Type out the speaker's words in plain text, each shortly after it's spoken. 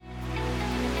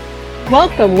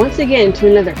Welcome once again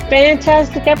to another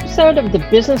fantastic episode of the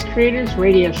Business Creators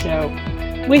Radio Show.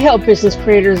 We help business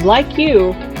creators like you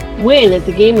win at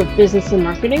the game of business and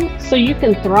marketing so you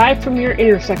can thrive from your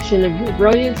intersection of your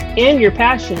brilliance and your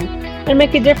passion and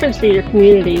make a difference for your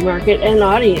community, market, and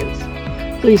audience.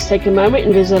 Please take a moment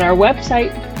and visit our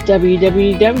website,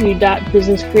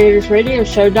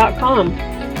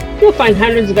 www.businesscreatorsradioshow.com. You'll find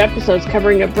hundreds of episodes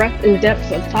covering a breadth and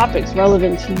depth of topics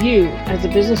relevant to you as a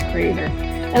business creator,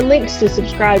 and links to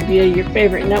subscribe via your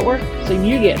favorite network so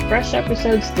you get fresh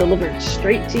episodes delivered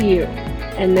straight to you.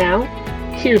 And now,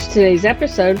 here's today's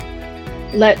episode.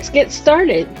 Let's get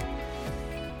started.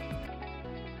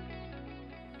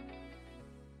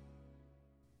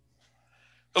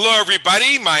 Hello,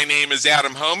 everybody. My name is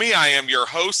Adam Homey. I am your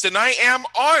host, and I am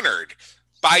honored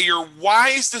by your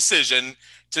wise decision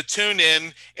to tune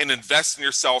in and invest in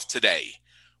yourself today.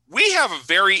 We have a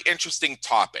very interesting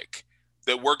topic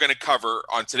that we're going to cover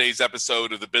on today's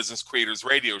episode of the Business Creators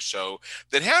Radio Show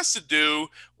that has to do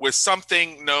with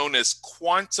something known as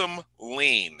quantum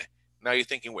lean. Now you're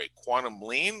thinking, wait, quantum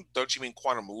lean? Don't you mean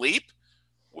quantum leap?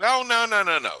 Well, no.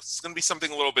 It's going to be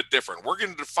something a little bit different. We're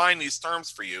going to define these terms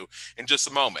for you in just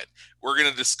a moment. We're going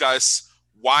to discuss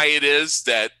why it is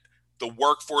that the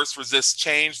workforce resists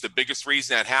change, the biggest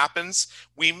reason that happens.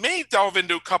 We may delve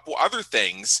into a couple other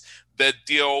things that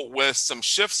deal with some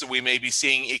shifts that we may be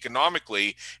seeing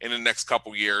economically in the next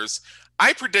couple years.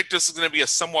 I predict this is going to be a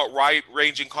somewhat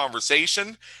wide-ranging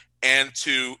conversation, and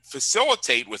to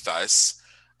facilitate with us,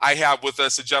 I have with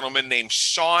us a gentleman named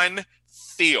Sean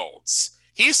Fields.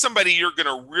 He's somebody you're going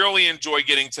to really enjoy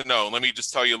getting to know. Let me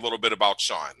just tell you a little bit about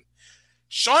Sean.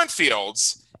 Sean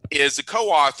Fields is a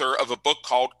co-author of a book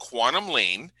called Quantum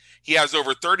Lean. He has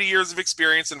over 30 years of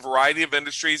experience in a variety of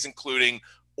industries, including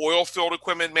oil field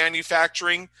equipment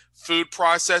manufacturing, food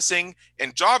processing,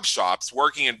 and job shops,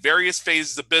 working in various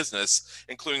phases of business,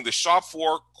 including the shop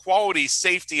floor, quality,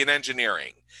 safety, and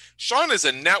engineering. Sean is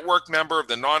a network member of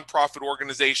the nonprofit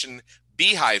organization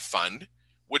Beehive Fund,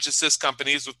 which assists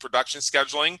companies with production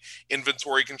scheduling,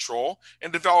 inventory control,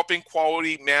 and developing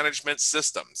quality management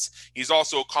systems. He's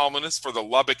also a columnist for the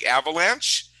Lubbock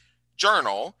Avalanche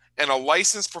Journal and a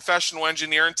licensed professional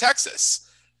engineer in Texas.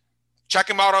 Check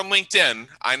him out on LinkedIn.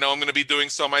 I know I'm going to be doing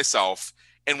so myself.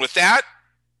 And with that,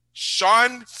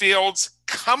 Sean Fields,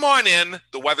 come on in.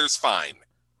 The weather's fine.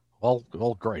 Well,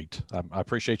 great. I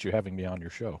appreciate you having me on your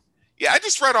show. Yeah, I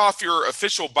just read off your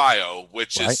official bio,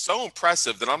 which is so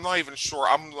impressive that I'm not even sure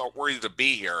I'm not worthy to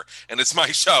be here, and it's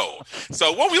my show.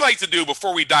 So what we like to do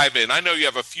before we dive in, I know you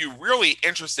have a few really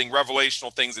interesting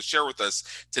revelational things to share with us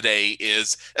today,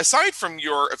 is aside from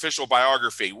your official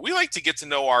biography, we like to get to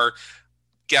know our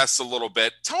guests a little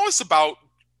bit. Tell us a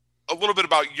little bit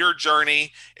about your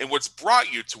journey and what's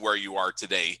brought you to where you are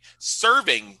today,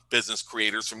 serving business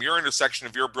creators from your intersection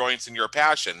of your brilliance and your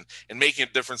passion and making a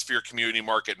difference for your community,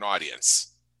 market, and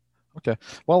audience. Okay.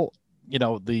 Well,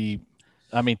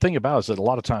 thing about it is that a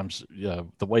lot of times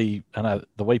the way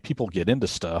people get into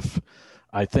stuff,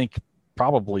 I think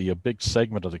probably a big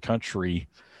segment of the country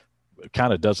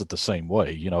kind of does it the same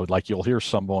way. Like you'll hear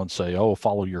someone say, "Oh,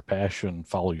 follow your passion."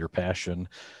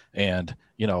 And,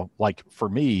 like for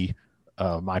me,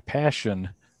 my passion,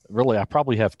 really, I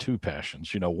probably have two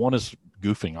passions. One is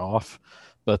goofing off,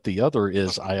 but the other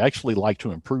is I actually like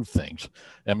to improve things.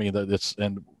 I mean,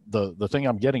 the thing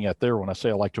I'm getting at there when I say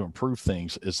I like to improve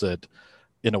things is that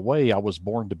in a way, I was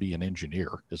born to be an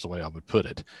engineer, is the way I would put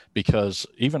it, because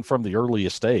even from the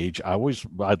earliest age,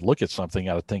 I'd look at something,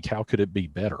 I'd think, how could it be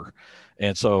better?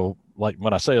 And so, like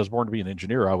when I say I was born to be an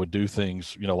engineer, I would do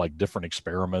things, like different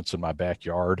experiments in my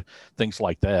backyard, things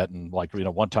like that. And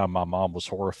one time my mom was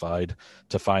horrified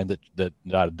to find that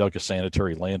I dug a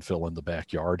sanitary landfill in the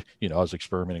backyard. I was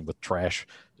experimenting with trash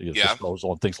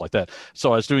disposal and things like that.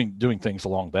 So I was doing things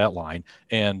along that line.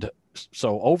 And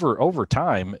so over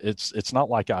time, it's not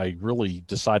like I really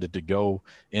decided to go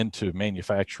into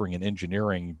manufacturing and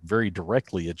engineering very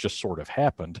directly. It just sort of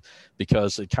happened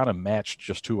because it kind of matched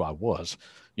just who I was.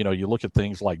 You look at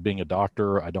things like being a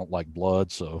doctor. I don't like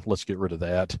blood, so let's get rid of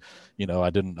that. I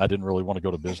didn't really want to go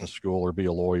to business school or be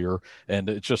a lawyer. And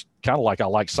it's just kind of like I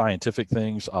like scientific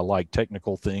things. I like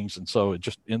technical things. And so it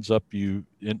just ends up you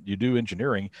do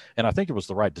engineering. And I think it was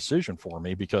the right decision for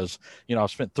me because,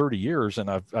 I've spent 30 years and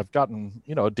I've gotten,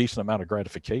 a decent amount of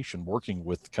gratification working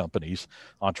with companies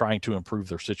on trying to improve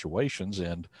their situations.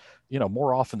 And,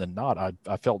 more often than not,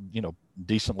 I felt,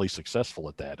 decently successful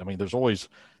at that. I mean, there's always,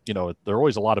 there are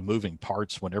always a lot of moving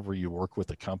parts whenever you work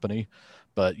with a company,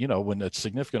 but when a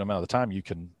significant amount of the time you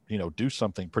can, do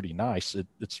something pretty nice,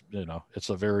 it's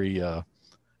a very,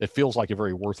 it feels like a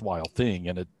very worthwhile thing.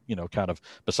 And it, kind of,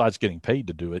 besides getting paid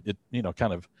to do it, it,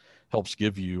 kind of helps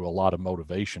give you a lot of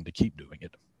motivation to keep doing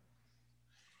it.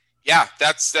 Yeah,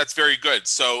 that's very good.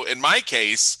 So in my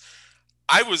case,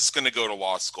 I was going to go to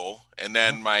law school, and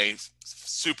then my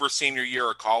super senior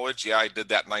year of college, I did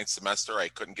that 9th semester. I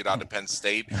couldn't get out of Penn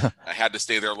State. I had to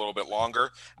stay there a little bit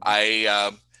longer.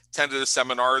 I attended a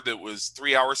seminar that was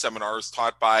 3-hour seminars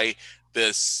taught by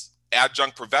this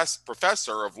adjunct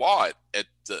professor of law at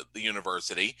the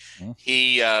university.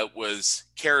 He was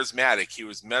charismatic. He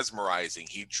was mesmerizing.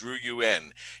 He drew you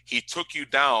in. He took you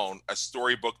down a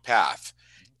storybook path.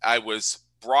 I was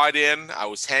brought in. I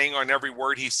was hanging on every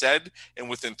word he said, and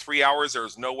within 3 hours, there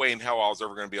was no way in hell I was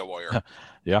ever going to be a lawyer.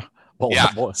 Yeah. Well,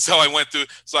 yeah. So I went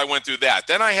through that.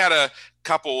 Then I had a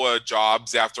couple of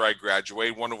jobs after I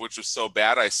graduated, one of which was so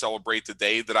bad I celebrate the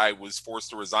day that I was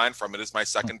forced to resign from it as my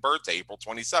second birthday, April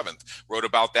 27th. Wrote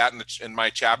about that in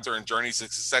my chapter in Journey to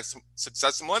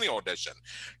Success Millennial Edition.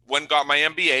 Got my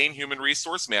MBA in Human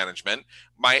Resource Management.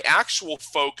 My actual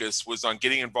focus was on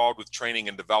getting involved with training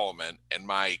and development, and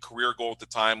my career goal at the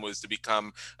time was to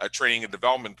become a training and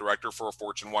development director for a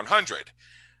Fortune 100.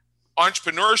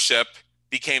 Entrepreneurship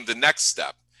became the next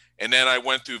step. And then I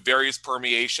went through various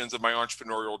permeations of my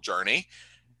entrepreneurial journey.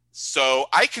 So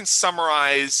I can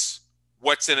summarize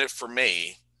what's in it for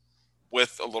me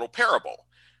with a little parable.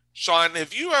 Sean,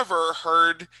 have you ever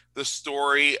heard the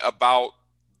story about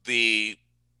the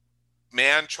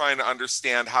man trying to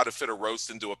understand how to fit a roast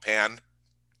into a pan?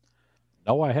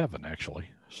 No, I haven't actually.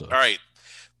 So. All right.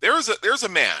 There's a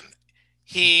man.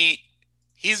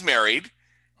 He's married,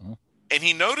 and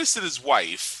he noticed that his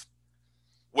wife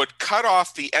would cut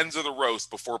off the ends of the roast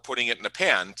before putting it in a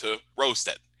pan to roast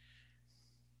it.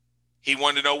 He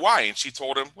wanted to know why, and she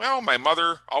told him, well, my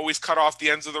mother always cut off the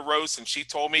ends of the roast, and she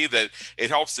told me that it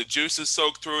helps the juices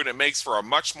soak through, and it makes for a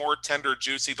much more tender,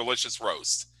 juicy, delicious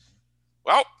roast.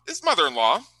 Well, his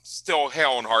mother-in-law, still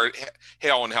hale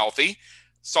and healthy,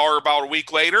 saw her about a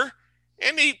week later,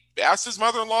 and he asked his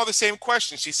mother-in-law the same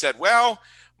question. She said, well,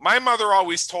 my mother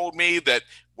always told me that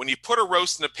when you put a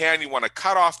roast in a pan, you want to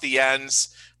cut off the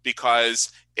ends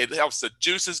because it helps the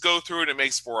juices go through and it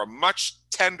makes for a much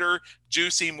tender,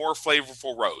 juicy, more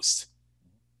flavorful roast.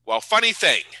 Well, funny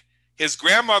thing, his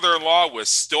grandmother-in-law was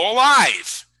still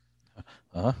alive.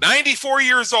 94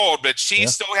 years old, but she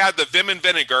still had the vim and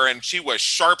vinegar, and she was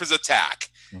sharp as a tack.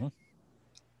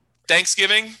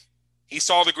 Thanksgiving, he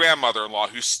saw the grandmother-in-law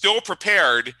who still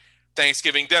prepared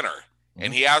Thanksgiving dinner,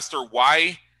 and he asked her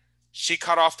why she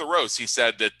cut off the roast. He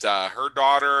said that her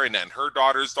daughter and then her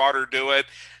daughter's daughter do it.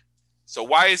 So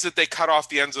why is it they cut off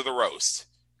the ends of the roast?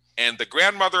 And the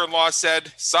grandmother-in-law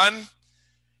said, son,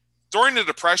 during the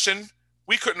Depression,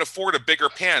 we couldn't afford a bigger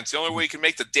pan. It's the only way you can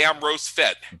make the damn roast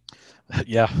fit.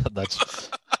 Yeah, that's,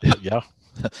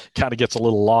 kind of gets a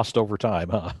little lost over time,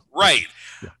 huh? Right.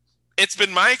 Yeah. It's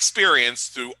been my experience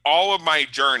through all of my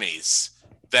journeys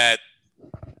that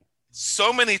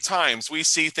so many times we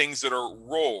see things that are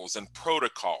rules and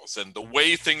protocols and the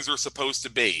way things are supposed to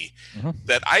be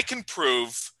that I can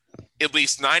prove at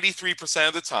least 93%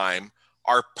 of the time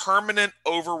are permanent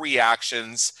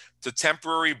overreactions to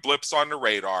temporary blips on the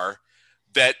radar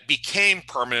that became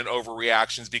permanent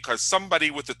overreactions because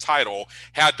somebody with the title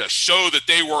had to show that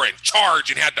they were in charge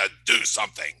and had to do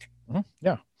something.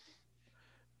 Yeah.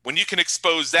 When you can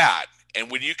expose that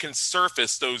and when you can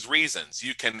surface those reasons,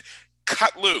 you can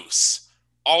cut loose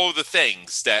all of the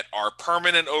things that are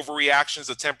permanent overreactions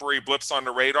to temporary blips on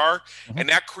the radar, and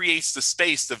that creates the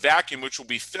space, the vacuum, which will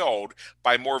be filled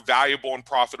by more valuable and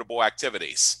profitable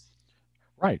activities.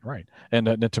 Right.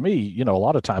 And to me, a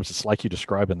lot of times it's like you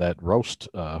describe in that roast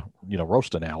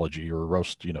analogy or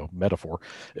roast, metaphor,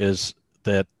 is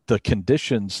that the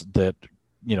conditions that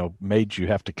made you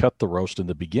have to cut the roast in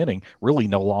the beginning really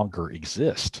no longer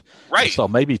exist. Right. And so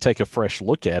maybe take a fresh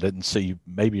look at it and see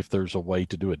maybe if there's a way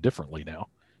to do it differently now,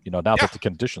 now that the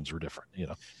conditions are different,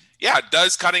 Yeah,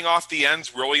 does cutting off the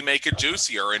ends really make it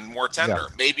juicier and more tender?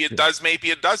 Yeah. Maybe it does,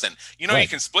 maybe it doesn't. Right. You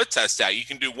can split test that. You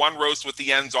can do one roast with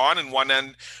the ends on and one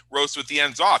end roast with the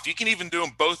ends off. You can even do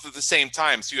them both at the same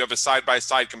time, so you have a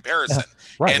side-by-side comparison.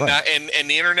 Right. And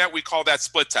the internet, we call that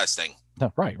split testing.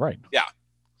 Right. Yeah.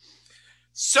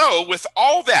 So with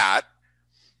all that,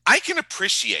 I can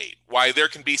appreciate why there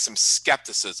can be some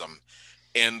skepticism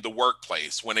in the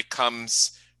workplace when it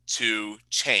comes to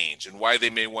change and why they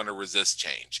may want to resist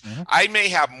change. I may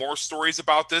have more stories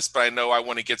about this, but I know I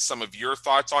want to get some of your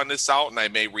thoughts on this out, and I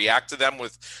may react to them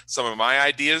with some of my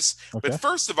ideas. Okay. But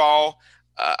first of all,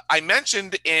 I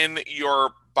mentioned in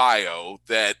your bio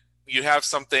that you have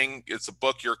something, it's a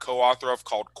book you're co-author of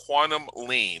called Quantum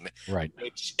Lean, Right.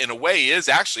 which in a way is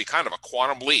actually kind of a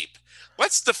quantum leap.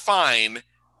 Let's define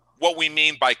what we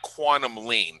mean by quantum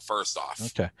lean first off.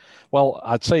 Okay. Well,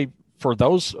 I'd say for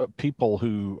those people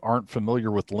who aren't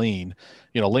familiar with lean,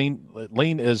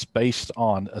 lean is based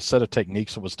on a set of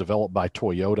techniques that was developed by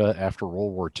Toyota after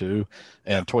World War II,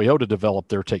 and Toyota developed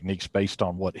their techniques based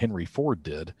on what Henry Ford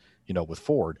did, with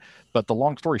Ford. But the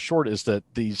long story short is that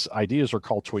these ideas are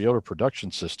called Toyota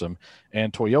Production System,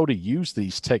 and Toyota used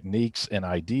these techniques and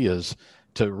ideas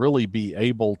to really be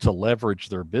able to leverage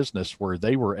their business, where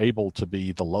they were able to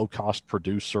be the low cost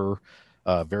producer,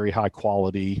 very high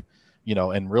quality,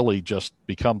 and really just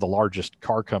become the largest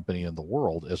car company in the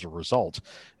world as a result.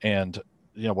 And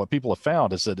what people have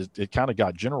found is that it kind of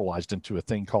got generalized into a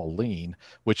thing called lean,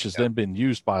 which has then been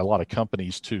used by a lot of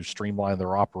companies to streamline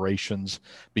their operations,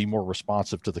 be more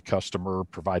responsive to the customer,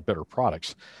 provide better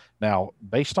products. Now,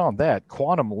 based on that,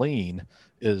 quantum lean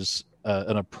is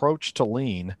an approach to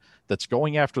lean that's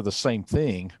going after the same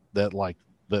thing that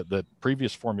the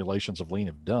previous formulations of lean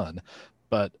have done.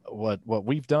 But what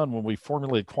we've done when we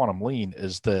formulated quantum lean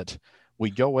is that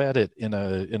we go at it in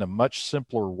a much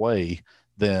simpler way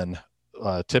than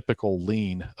typical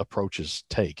lean approaches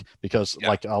take, because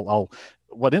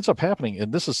what ends up happening,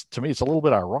 and this is, to me, it's a little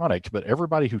bit ironic, but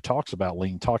everybody who talks about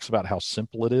lean talks about how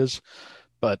simple it is.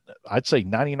 But I'd say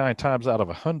 99 times out of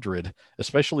 100,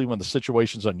 especially when the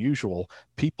situation's unusual,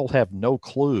 people have no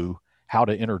clue how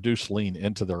to introduce lean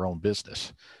into their own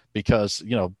business, because,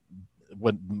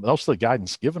 when most of the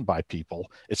guidance given by people,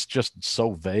 it's just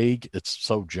so vague, it's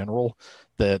so general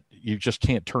that you just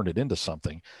can't turn it into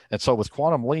something. And so with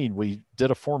quantum lean, we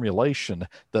did a formulation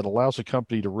that allows a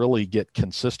company to really get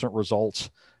consistent results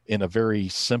in a very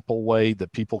simple way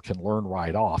that people can learn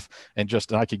right off. And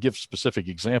I could give specific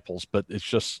examples, but it's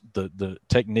just the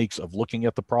techniques of looking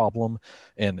at the problem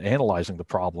and analyzing the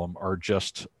problem are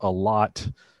just a lot.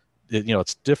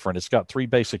 It's different. It's got 3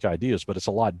 basic ideas, but it's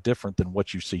a lot different than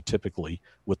what you see typically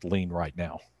with lean right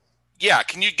now. Yeah.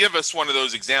 Can you give us one of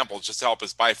those examples just to help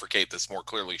us bifurcate this more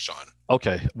clearly, Sean?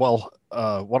 Okay. Well,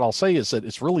 what I'll say is that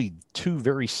it's really 2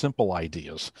 very simple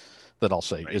ideas that I'll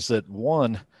say. Right. Is that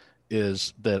one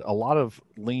is that a lot of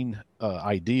lean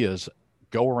ideas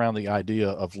go around the idea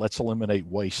of let's eliminate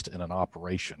waste in an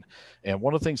operation. And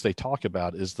one of the things they talk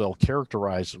about is they'll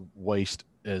characterize waste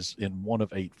as in one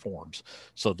of 8 forms.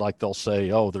 So like they'll say,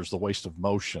 oh, there's the waste of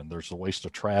motion, there's the waste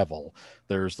of travel,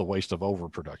 there's the waste of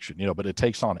overproduction, but it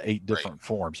takes on 8 different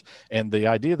forms. And the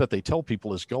idea that they tell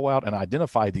people is go out and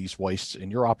identify these wastes in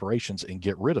your operations and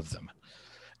get rid of them.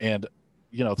 And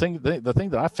the thing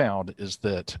that I found is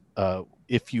that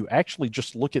if you actually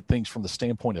just look at things from the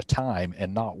standpoint of time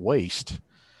and not waste,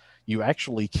 you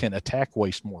actually can attack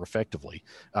waste more effectively.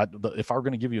 If I were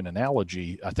going to give you an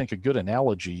analogy, I think a good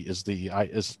analogy is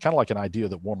kind of like an idea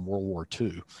that won World War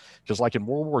II. Because like in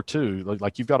World War II,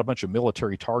 like you've got a bunch of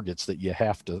military targets that you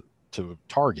have to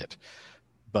target.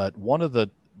 But one of the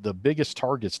biggest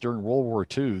targets during World War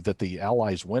II that the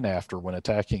Allies went after when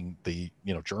attacking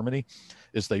Germany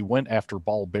is they went after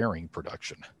ball bearing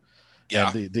production.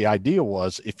 Yeah. And the idea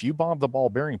was if you bomb the ball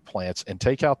bearing plants and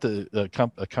take out a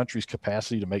country's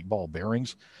capacity to make ball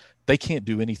bearings, they can't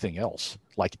do anything else.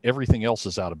 Like everything else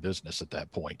is out of business at that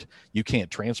point. You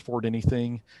can't transport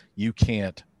anything. You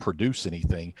can't produce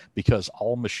anything because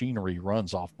all machinery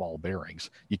runs off ball bearings.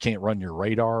 You can't run your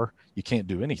radar. You can't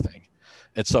do anything.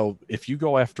 And so if you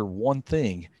go after one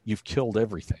thing, you've killed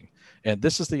everything. And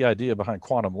this is the idea behind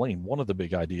quantum lean. One of the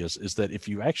big ideas is that if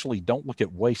you actually don't look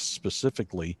at waste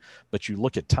specifically, but you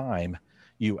look at time,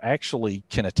 you actually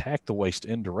can attack the waste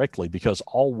indirectly because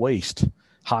all waste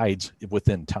hides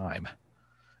within time.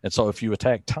 And so if you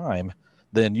attack time,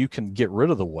 then you can get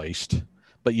rid of the waste,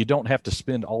 but you don't have to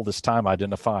spend all this time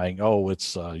identifying,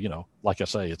 it's, like I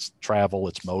say, it's travel,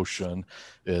 it's motion,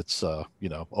 it's,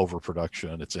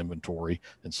 overproduction, it's inventory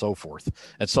and so forth.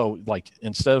 And so like,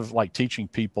 instead of like teaching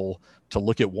people to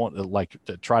look at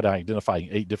to try to identify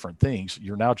 8 different things,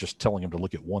 you're now just telling them to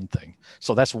look at one thing.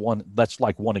 So that's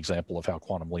like one example of how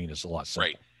quantum lean is a lot simpler.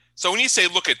 Right. So when you say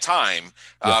look at time,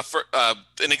 for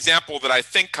an example that I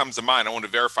think comes to mind, I want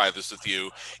to verify this with you,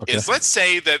 is let's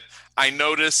say that I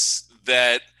notice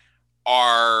that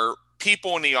our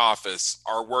people in the office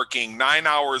are working 9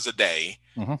 hours a day,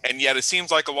 and yet it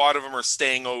seems like a lot of them are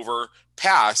staying over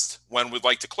past when we'd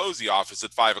like to close the office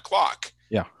at 5 o'clock.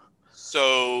 Yeah.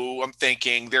 So I'm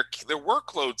thinking their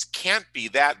workloads can't be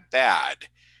that bad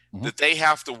that they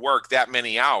have to work that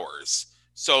many hours.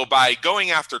 So by going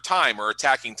after time or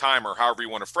attacking time or however you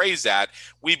want to phrase that,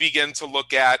 we begin to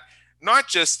look at not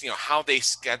just, how they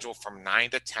schedule from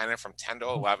 9 to 10 and from 10 to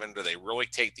 11, do they really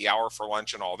take the hour for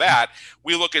lunch and all that?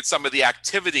 We look at some of the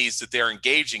activities that they're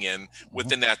engaging in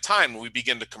within that time, and we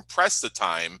begin to compress the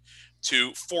time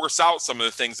to force out some of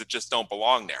the things that just don't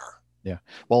belong there. Yeah.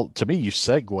 Well, to me, you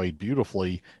segued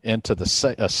beautifully into the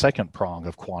second prong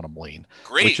of quantum lean,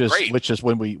 Great. which is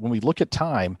when we look at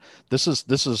time. This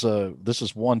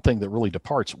is one thing that really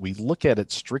departs. We look at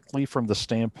it strictly from the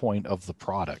standpoint of the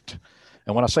product.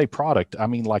 And when I say product, I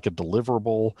mean like a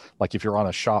deliverable. Like if you're on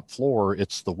a shop floor,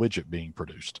 it's the widget being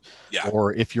produced. Yeah.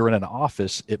 Or if you're in an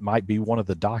office, it might be one of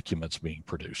the documents being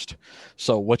produced.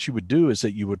 So what you would do is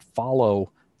that you would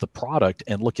follow the product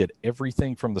and look at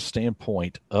everything from the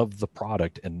standpoint of the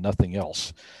product and nothing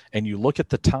else. And you look at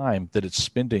the time that it's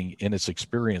spending in its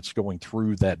experience going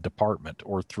through that department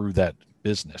or through that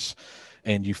business.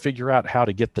 And you figure out how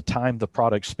to get the time the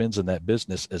product spends in that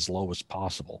business as low as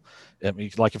possible. I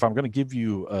mean, like if I'm going to give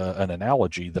you an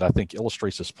analogy that I think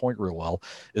illustrates this point real well,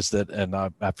 is that, and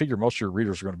I figure most of your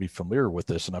readers are going to be familiar with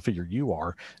this, and I figure you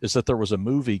are, is that there was a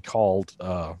movie called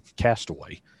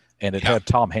Castaway. And it had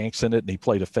Tom Hanks in it, and he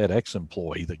played a FedEx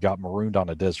employee that got marooned on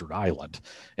a desert island.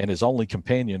 And his only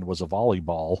companion was a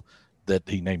volleyball that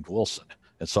he named Wilson.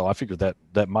 And so I figured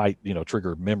that might,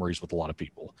 trigger memories with a lot of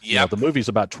people. Yeah. The movie's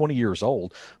about 20 years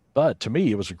old, but to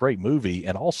me, it was a great movie.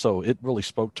 And also it really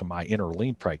spoke to my inner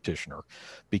lean practitioner,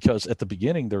 because at the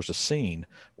beginning, there's a scene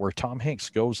where Tom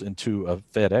Hanks goes into a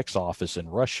FedEx office in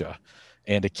Russia,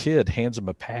 and a kid hands him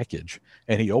a package,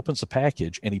 and he opens the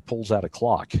package and he pulls out a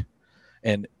clock.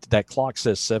 And that clock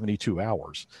says 72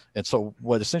 hours. And so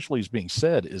what essentially is being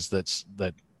said is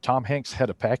that Tom Hanks had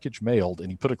a package mailed,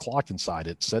 and he put a clock inside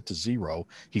it set to 0.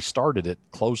 He started it,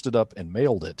 closed it up, and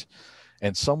mailed it.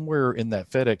 And somewhere in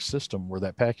that FedEx system where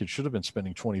that package should have been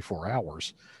spending 24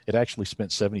 hours, it actually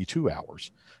spent 72 hours.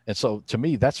 And so to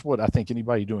me, that's what I think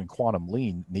anybody doing quantum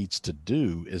lean needs to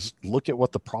do, is look at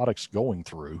what the product's going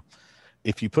through.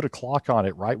 If you put a clock on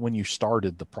it right when you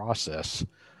started the process,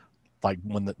 like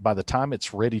by the time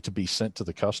it's ready to be sent to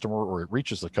the customer or it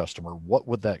reaches the customer, what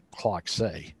would that clock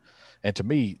say? And to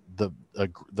me,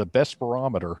 the best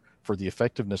barometer for the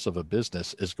effectiveness of a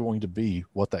business is going to be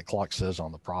what that clock says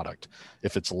on the product.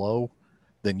 If it's low,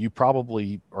 then you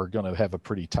probably are going to have a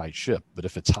pretty tight ship. But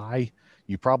if it's high,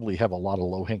 you probably have a lot of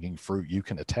low-hanging fruit you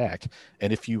can attack.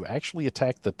 And if you actually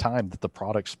attack the time that the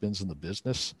product spends in the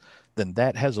business, then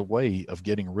that has a way of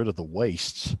getting rid of the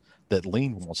wastes that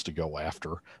lean wants to go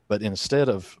after. But instead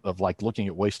of like looking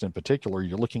at waste in particular,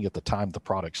 you're looking at the time the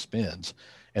product spends.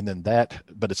 And then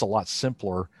but it's a lot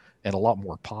simpler and a lot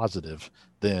more positive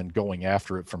than going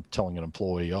after it from telling an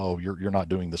employee, oh, you're not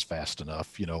doing this fast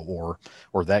enough, or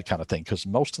that kind of thing. Because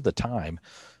most of the time,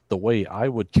 the way I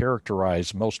would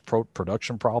characterize most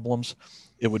production problems,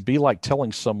 it would be like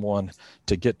telling someone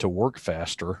to get to work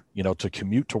faster, to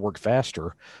commute to work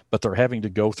faster, but they're having to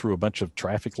go through a bunch of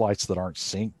traffic lights that aren't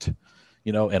synced,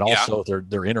 and also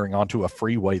they're entering onto a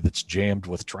freeway that's jammed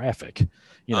with traffic.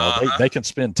 They can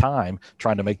spend time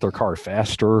trying to make their car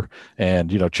faster and,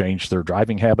 change their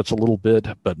driving habits a little bit.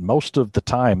 But most of the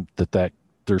time that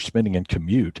they're spending in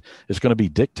commute is going to be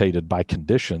dictated by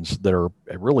conditions that are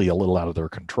really a little out of their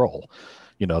control.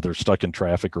 They're stuck in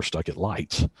traffic or stuck at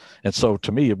lights. And so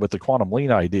to me, with the quantum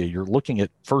lean idea, you're looking at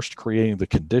first creating the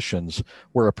conditions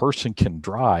where a person can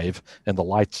drive and the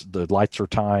lights are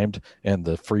timed and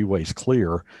the freeway's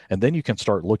clear. And then you can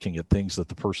start looking at things that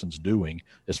the person's doing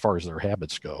as far as their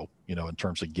habits go, in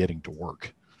terms of getting to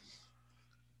work.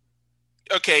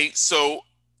 Okay, so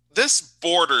this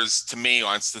borders to me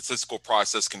on statistical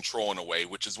process control in a way,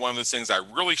 which is one of the things I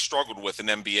really struggled with in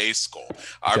MBA school.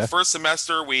 Our first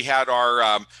semester, we had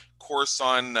our course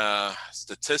on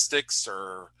statistics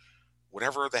or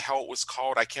whatever the hell it was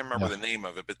called. I can't remember the name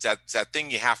of it, but that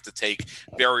thing you have to take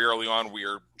very early on. We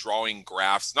are drawing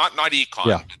graphs, not econ,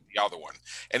 but the other one.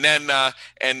 And then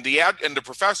and the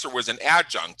professor was an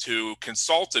adjunct who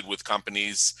consulted with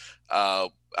companies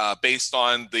based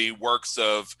on the works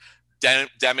of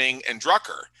Deming and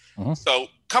Drucker. So a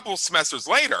couple of semesters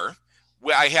later,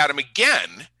 I had him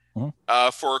again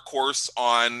for a course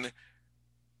on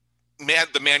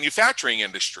the manufacturing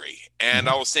industry. And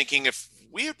I was thinking, if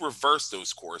we had reversed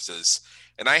those courses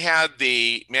and I had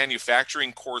the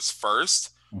manufacturing course first,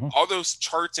 all those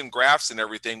charts and graphs and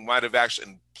everything might have actually,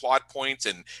 and plot points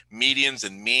and medians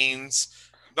and means,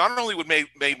 not only would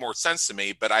made more sense to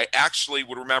me, but I actually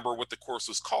would remember what the course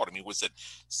was called. I mean, was it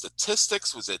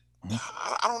statistics? Was it,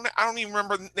 I don't even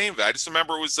remember the name of it. I just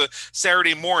remember it was a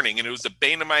Saturday morning and it was the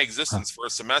bane of my existence for a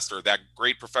semester, that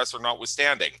great professor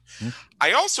notwithstanding.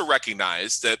 I also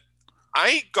recognized that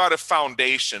I got a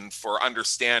foundation for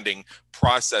understanding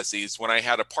processes when I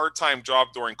had a part-time job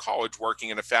during college working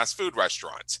in a fast food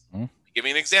restaurant. Give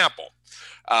me an example.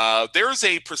 There's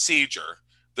a procedure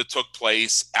that took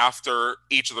place after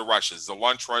each of the rushes, the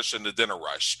lunch rush and the dinner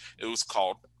rush. It was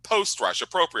called post-rush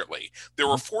appropriately. There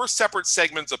were 4 separate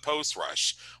segments of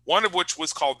post-rush, one of which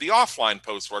was called the offline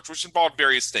post-rush, which involved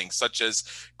various things such as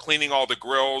cleaning all the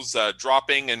grills,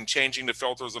 dropping and changing the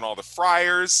filters on all the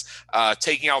fryers,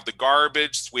 taking out the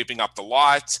garbage, sweeping up the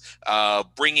lot,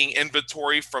 bringing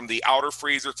inventory from the outer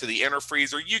freezer to the inner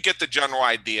freezer. You get the general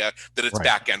idea that it's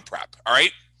back-end prep, all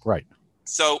right? Right.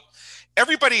 So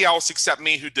everybody else except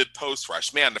me who did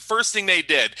post-rush, man, the first thing they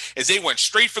did is they went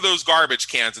straight for those garbage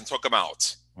cans and took them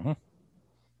out.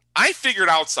 I figured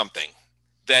out something,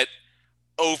 that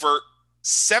over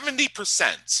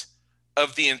 70%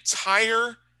 of the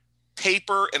entire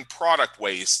paper and product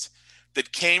waste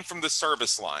that came from the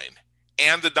service line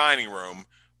and the dining room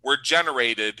were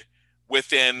generated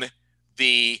within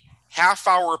the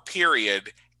half-hour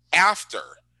period after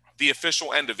the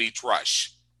official end of each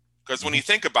rush. Because when you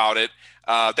think about it,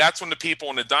 that's when the people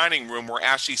in the dining room were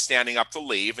actually standing up to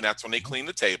leave, and that's when they cleaned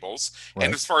the tables. Right.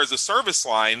 And as far as the service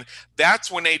line, that's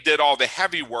when they did all the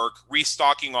heavy work,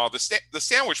 restocking all the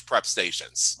sandwich prep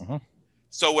stations.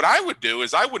 So what I would do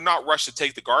is I would not rush to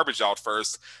take the garbage out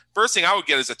first. First thing I would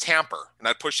get is a tamper, and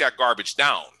I'd push that garbage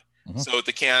down. So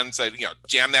the cans,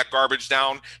 jam that garbage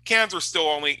down. Cans were still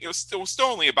only, it was still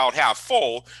only about half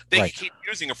full. They could keep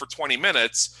using it for 20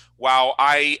 minutes while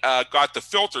I got the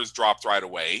filters dropped right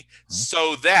away,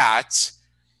 so that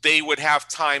they would have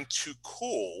time to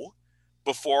cool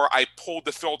before I pulled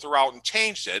the filter out and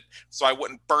changed it, so I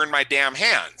wouldn't burn my damn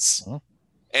hands.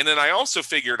 And then I also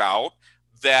figured out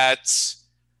that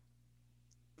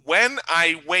when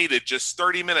I waited just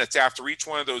 30 minutes after each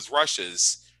one of those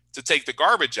rushes to take the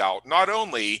garbage out, not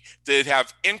only did it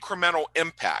have incremental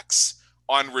impacts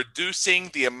on reducing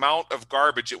the amount of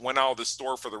garbage that went out of the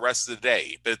store for the rest of the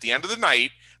day, but at the end of the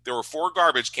night, there were 4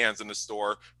 garbage cans in the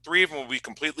store. 3 of them would be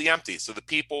completely empty. So the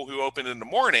people who opened in the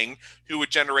morning, who would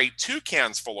generate 2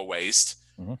 cans full of waste,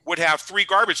 would have 3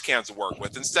 garbage cans to work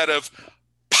with, instead of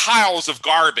piles of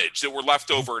garbage that were left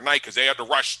over at night because they had to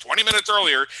rush 20 minutes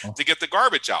earlier to get the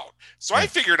garbage out. So I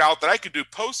figured out that I could do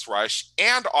post-rush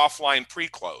and offline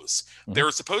pre-close. There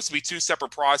were supposed to be 2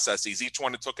 separate processes, each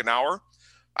one that took an hour.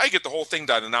 I get the whole thing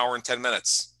done in an hour and 10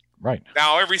 minutes. Right.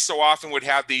 Now, every so often would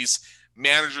have these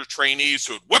manager trainees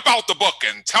who would whip out the book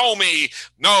and tell me,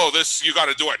 no, this, you got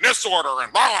to do it in this order,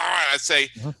 and blah, blah, blah. I'd say,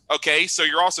 okay, so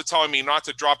you're also telling me not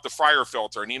to drop the fryer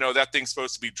filter, and that thing's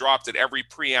supposed to be dropped at every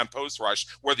pre and post rush,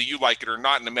 whether you like it or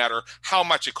not, no matter how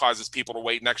much it causes people to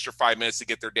wait an extra 5 minutes to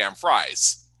get their damn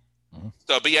fries.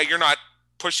 So, but yeah, you're not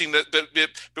pushing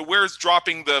but where's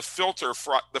dropping the filter,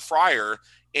 the fryer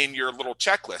in your little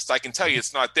checklist? I can tell you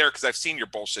it's not there because I've seen your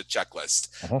bullshit checklist.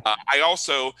 I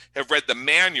also have read the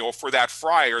manual for that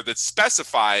fryer that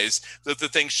specifies that the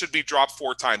thing should be dropped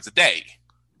 4 times a day.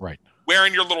 Right. Where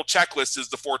in your little checklist is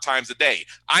the 4 times a day?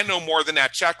 I know more than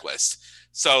that checklist.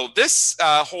 So this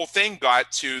whole thing got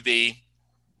to the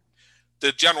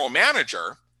general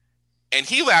manager, and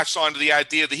he latched on to the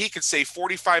idea that he could save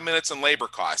 45 minutes in labor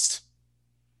cost.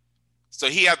 So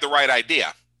he had the right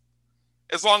idea.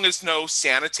 As long as no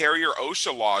sanitary or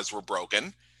OSHA laws were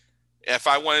broken, if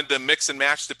I wanted to mix and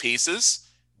match the pieces,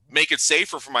 make it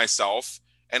safer for myself,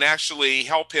 and actually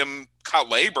help him cut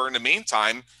labor in the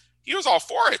meantime, he was all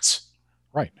for it.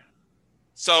 Right.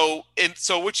 So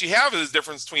what you have is the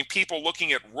difference between people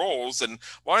looking at roles, and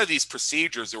a lot of these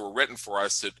procedures that were written for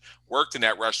us that worked in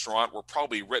that restaurant were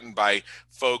probably written by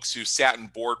folks who sat in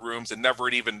boardrooms and never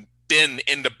had even been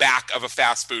in the back of a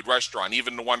fast food restaurant,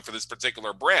 even the one for this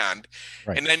particular brand.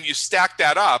 Right. And then you stack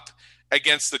that up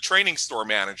against the training store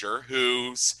manager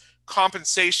whose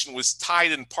compensation was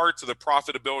tied in part to the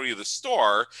profitability of the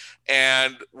store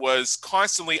and was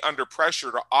constantly under pressure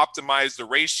to optimize the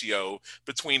ratio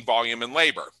between volume and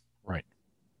labor. Right.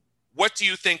 What do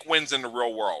you think wins in the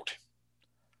real world?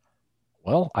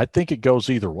 Well, I think it goes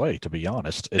either way, to be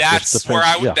honest. That's where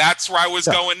I was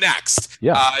going next.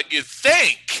 Yeah. You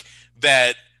think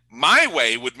that my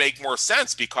way would make more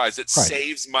sense because it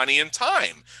saves money and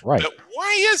time. Right. But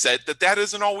why is it that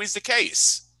isn't always the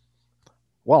case?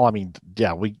 Well, I mean,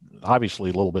 yeah, we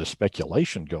obviously a little bit of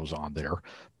speculation goes on there,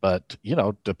 but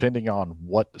depending on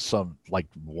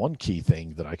one key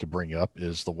thing that I could bring up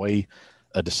is the way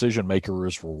a decision maker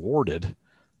is rewarded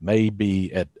may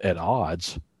be at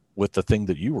odds with the thing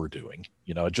that you were doing.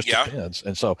 It just depends.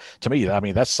 And so to me, I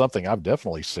mean, that's something I've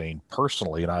definitely seen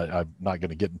personally, and I'm not going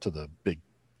to get into the big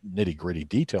nitty gritty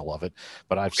detail of it,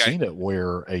 but I've seen it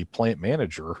where a plant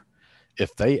manager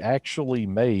if they actually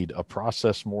made a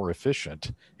process more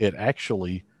efficient, it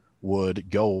actually would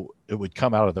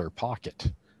come out of their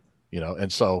pocket,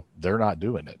 and so they're not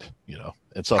doing it,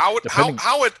 and so how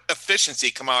would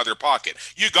efficiency come out of their pocket?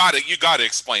 You got to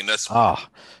explain this.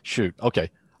 Shoot. Okay.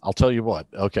 I'll tell you what.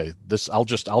 Okay. I'll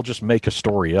just make a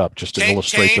story up just to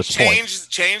illustrate this point.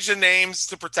 Change the names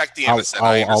to protect the innocent.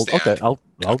 I understand.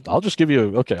 I'll just give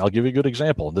you, I'll give you a good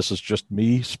example. And this is just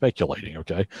me speculating.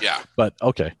 Okay. Yeah. But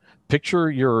okay. Picture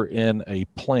you're in a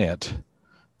plant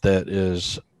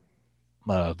that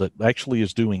actually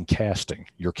is doing casting.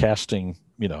 You're casting,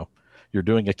 you're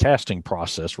doing a casting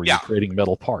process where you're creating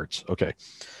metal parts. Okay.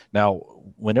 Now,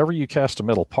 whenever you cast a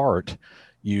metal part,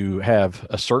 you have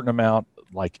a certain amount,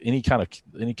 like any kind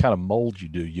of mold you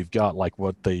do, you've got like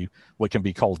what can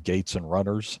be called gates and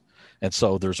runners. And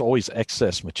so there's always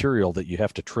excess material that you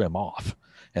have to trim off.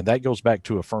 And that goes back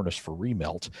to a furnace for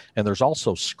remelt. And there's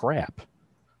also scrap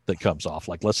that comes off.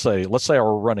 Like let's say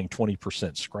we're running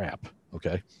 20% scrap.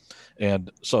 Okay.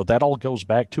 And so that all goes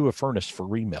back to a furnace for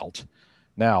remelt.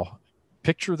 Now,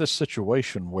 picture this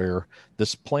situation where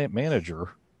this plant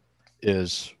manager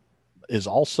is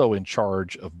also in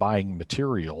charge of buying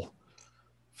material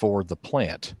for the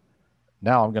plant.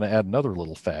 Now I'm going to add another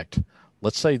little fact.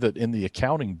 Let's say that in the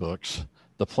accounting books,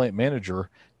 the plant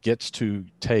manager gets to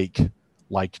take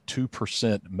like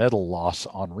 2% metal loss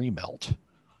on remelt.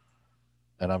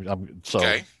 And I'm so,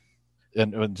 okay.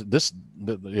 And this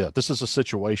is a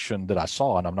situation that I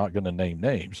saw, and I'm not going to name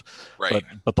names, right?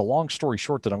 But the long story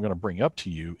short that I'm going to bring up to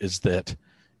you is that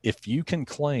if you can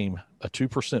claim a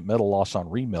 2% metal loss on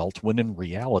remelt, when in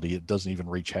reality it doesn't even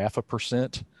reach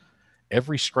 0.5%,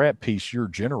 every scrap piece you're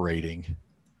generating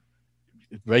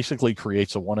basically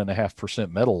creates a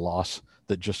 1.5% metal loss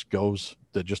that just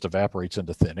evaporates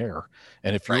into thin air.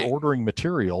 And if you're ordering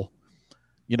material,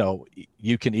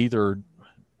 you can either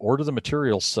order the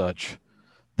material such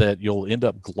that you'll end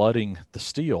up glutting the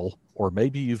steel, or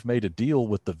maybe you've made a deal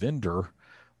with the vendor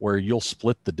where you'll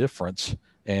split the difference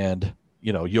and,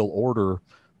 you'll order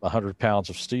 100 pounds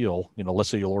of steel, let's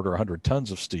say you'll order 100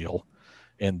 tons of steel,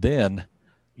 and then,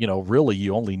 really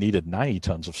you only needed 90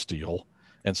 tons of steel.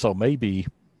 And so maybe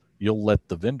you'll let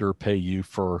the vendor pay you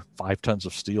for 5 tons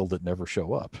of steel that never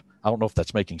show up. I don't know if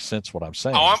that's making sense what I'm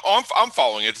saying. Oh, I'm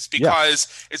following it. It's because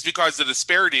the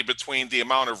disparity between the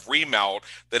amount of remelt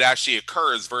that actually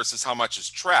occurs versus how much is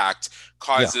tracked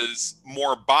causes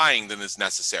more buying than is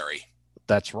necessary.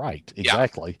 That's right.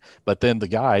 Exactly. Yeah. But then the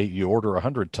guy, you order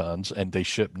 100 tons and they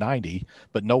ship 90,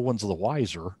 but no one's the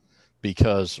wiser,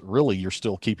 because really you're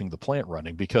still keeping the plant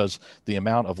running because the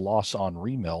amount of loss on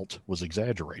remelt was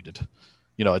exaggerated.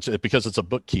 It's because it's a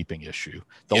bookkeeping issue.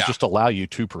 They'll just allow you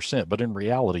 2%, but in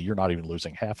reality, you're not even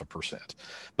losing 0.5%.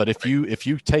 But if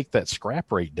you take that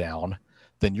scrap rate down,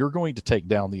 then you're going to take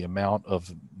down the amount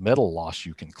of metal loss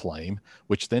you can claim,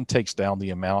 which then takes down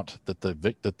the amount that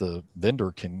the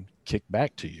vendor can kick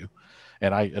back to you.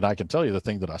 And I can tell you the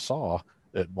thing that I saw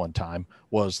at one time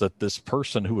was that this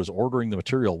person who was ordering the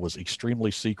material was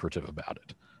extremely secretive about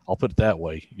it. I'll put it that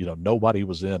way. Nobody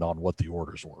was in on what the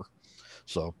orders were.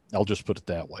 So I'll just put it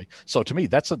that way. So to me,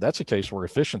 that's a case where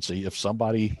efficiency, if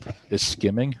somebody is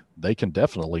skimming, they can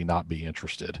definitely not be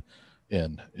interested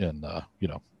in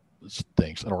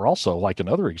things. Or also, like,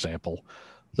 another example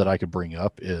that I could bring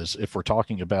up is if we're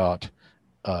talking about,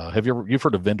 you've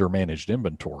heard of vendor managed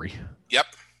inventory? Yep.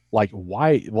 Like,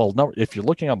 why? Well, no, if you're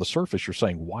looking on the surface, you're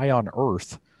saying, why on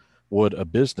earth would a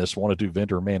business want to do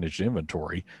vendor managed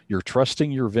inventory? You're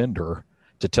trusting your vendor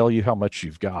to tell you how much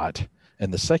you've got.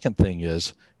 And the second thing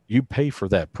is you pay for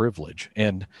that privilege.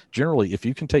 And generally, if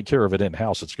you can take care of it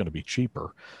in-house, it's going to be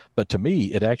cheaper. But to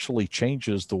me, it actually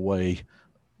changes the way,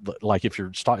 like if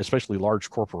you're especially large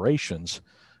corporations,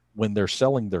 when they're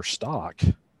selling their stock,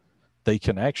 they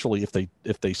can actually,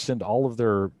 if they send all of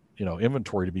their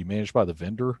inventory to be managed by the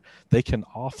vendor, they can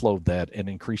offload that and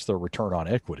increase their return on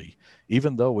equity.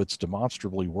 Even though it's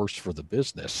demonstrably worse for the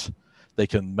business, they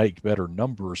can make better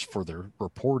numbers for their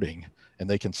reporting, and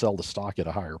they can sell the stock at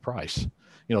a higher price.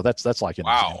 That's like an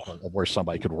example of where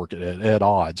somebody could work at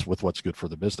odds with what's good for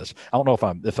the business. I don't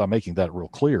know if I'm making that real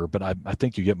clear, but I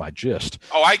think you get my gist.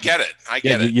 Oh, I get it. I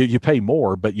get it. You pay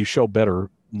more, but you show better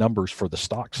numbers for the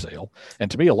stock sale. And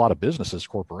to me, a lot of businesses,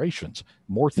 corporations,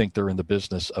 more think they're in the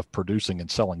business of producing and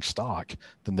selling stock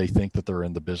than they think that they're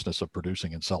in the business of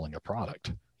producing and selling a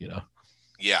product. Yeah.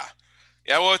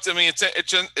 Yeah, well,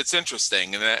 it's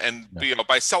interesting, and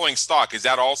by selling stock, is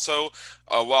that also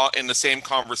in the same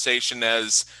conversation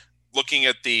as looking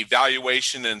at the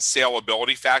valuation and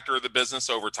saleability factor of the business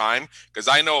over time? Because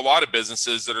I know a lot of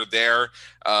businesses that are there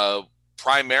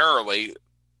primarily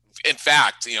in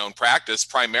fact, in practice,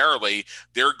 primarily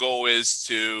their goal is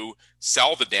to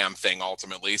sell the damn thing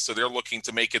ultimately. So they're looking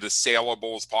to make it as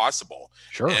saleable as possible.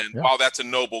 Sure. And while that's a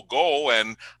noble goal,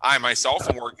 and I myself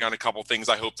am working on a couple things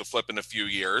I hope to flip in a few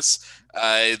years,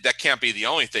 that can't be the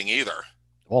only thing either.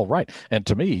 Well, right. And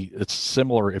to me, it's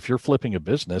similar. If you're flipping a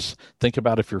business, think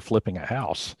about if you're flipping a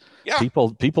house. Yeah.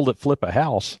 People that flip a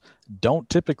house don't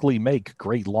typically make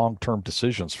great long-term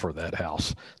decisions for that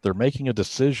house. They're making a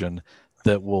decision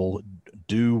that will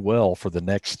do well for the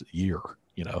next year,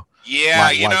 Yeah,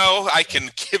 I can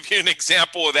give you an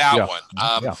example of that one.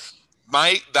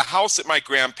 The house that my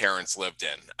grandparents lived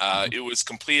in, it was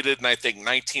completed in, I think,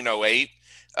 1908.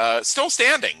 Still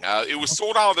standing. It was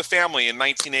sold out of the family in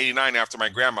 1989 after my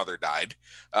grandmother died.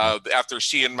 After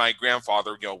she and my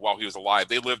grandfather, while he was alive,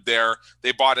 they lived there.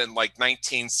 They bought it in like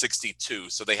 1962,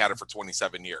 so they had it for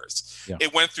 27 years. Yeah.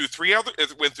 It went through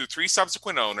three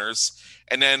subsequent owners,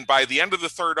 and then by the end of the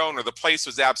third owner, the place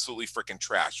was absolutely freaking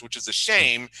trashed, which is a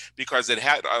shame because it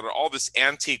had all this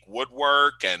antique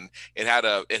woodwork, and it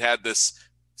had this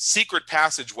secret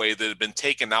passageway that had been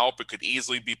taken out but could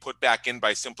easily be put back in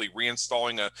by simply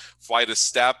reinstalling a flight of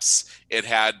steps. It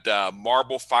had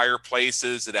marble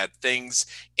fireplaces. It had things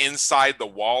inside the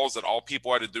walls that all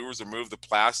people had to do was remove the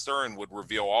plaster and would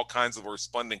reveal all kinds of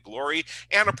resplendent glory,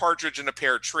 and a partridge in a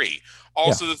pear tree.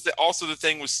 Also, the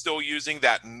thing was still using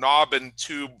that knob and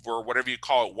tube, or whatever you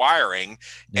call it, wiring,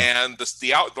 and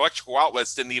the electrical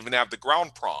outlets didn't even have the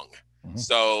ground prong.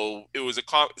 So it was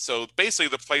so basically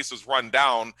the place was run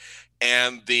down,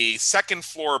 and the second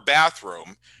floor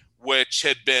bathroom, which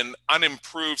had been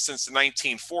unimproved since the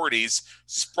 1940s,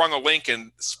 sprung a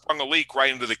leak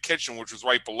right into the kitchen, which was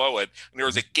right below it, and there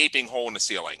was a gaping hole in the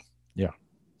ceiling. Yeah.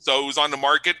 So it was on the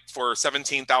market for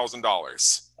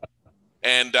 $17,000.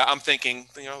 And I'm thinking,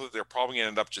 they're probably going to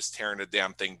end up just tearing the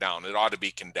damn thing down. It ought to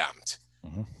be condemned.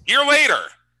 Year later,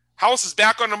 house is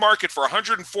back on the market for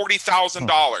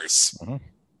 $140,000.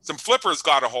 Some flippers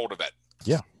got a hold of it.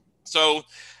 Yeah. So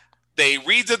they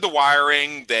redid the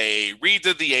wiring, they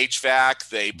redid the HVAC,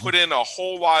 they put in a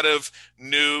whole lot of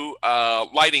new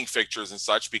lighting fixtures and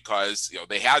such because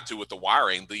they had to with the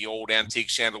wiring. The old antique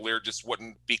chandelier just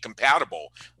wouldn't be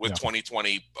compatible with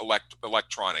 2020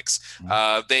 electronics.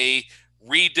 They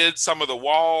redid some of the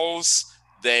walls.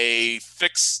 They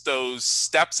fixed those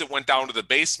steps that went down to the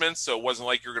basement, so it wasn't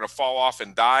like you're going to fall off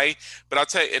and die. But I'll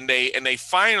tell you, and they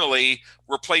finally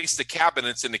replaced the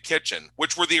cabinets in the kitchen,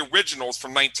 which were the originals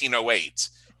from 1908,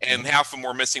 and half of them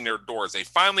were missing their doors. They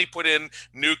finally put in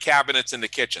new cabinets in the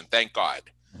kitchen, thank God.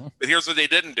 But here's what they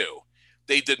didn't do.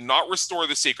 They did not restore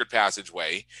the secret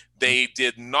passageway. They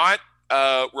did not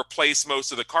replace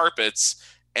most of the carpets,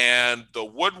 and the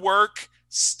woodwork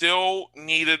still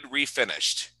needed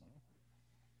refinished.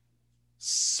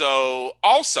 So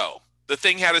also, the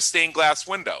thing had a stained glass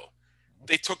window.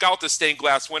 They took out the stained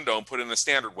glass window and put in a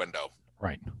standard window.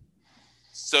 Right.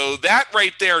 So that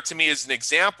right there to me is an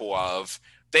example of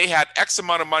they had X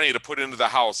amount of money to put into the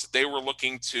house. They were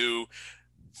looking to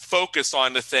focus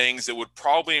on the things that would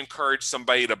probably encourage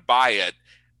somebody to buy it,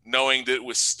 knowing that it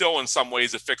was still in some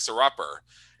ways a fixer-upper.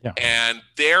 Yeah. And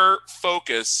their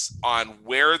focus on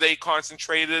where they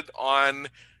concentrated on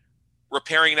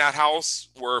repairing that house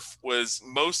was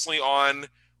mostly on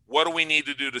what do we need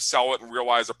to do to sell it and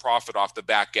realize a profit off the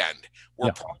back end.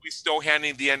 We're probably still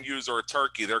handing the end user a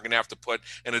turkey. They're going to have to put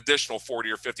an additional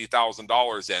 $40,000 or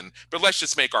 $50,000 in, but let's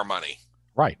just make our money.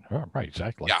 Right,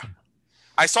 exactly. Yeah.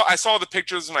 I saw the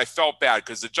pictures and I felt bad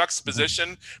because the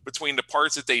juxtaposition between the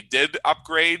parts that they did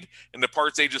upgrade and the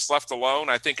parts they just left alone,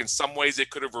 I think in some ways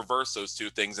it could have reversed those two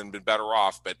things and been better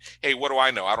off. But hey, what do I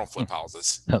know? I don't flip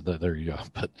houses. There you go.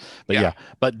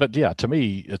 But yeah, to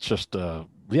me, it's just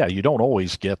you don't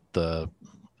always get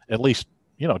at least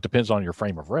it depends on your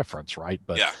frame of reference, right?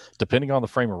 But depending on the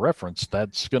frame of reference,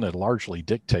 that's going to largely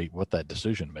dictate what that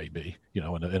decision may be, in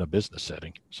a business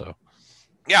setting. So.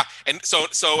 Yeah, and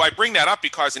so I bring that up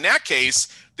because in that case,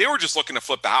 they were just looking to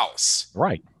flip the house.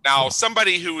 Right. Now,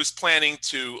 somebody who was planning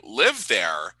to live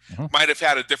there might have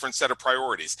had a different set of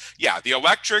priorities. Yeah, the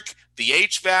electric, the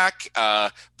HVAC,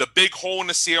 the big hole in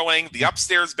the ceiling, the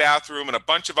upstairs bathroom, and a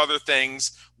bunch of other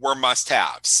things were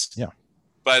must-haves. Yeah.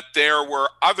 But there were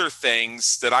other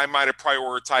things that I might have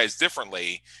prioritized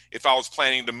differently if I was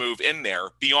planning to move in there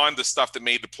beyond the stuff that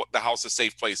made the house a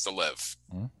safe place to live.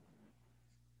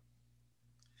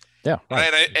 Yeah,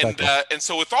 right. Exactly. And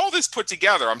so with all this put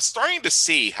together, I'm starting to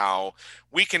see how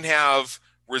we can have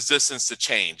resistance to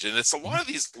change, and it's a lot of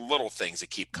these little things that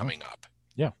keep coming up.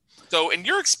 Yeah, So in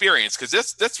your experience, because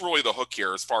that's really the hook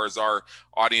here as far as our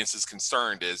audience is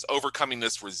concerned, is overcoming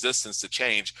this resistance to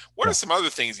change. What are some other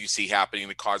things you see happening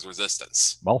to cause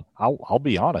resistance? Well, I'll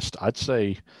be honest. I'd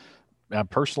say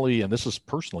personally, and this is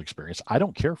personal experience, I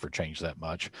don't care for change that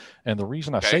much. And the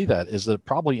reason I say that is that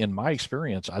probably in my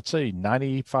experience, I'd say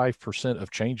 95%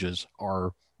 of changes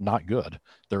are not good.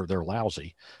 They're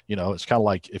lousy. It's kind of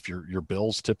like if your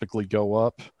bills typically go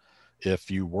up.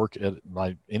 If you work at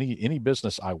any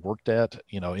business I worked at,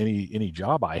 any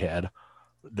job I had,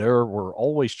 there were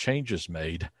always changes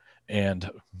made. And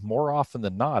more often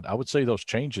than not, I would say those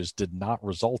changes did not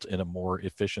result in a more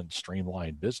efficient,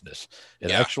 streamlined business.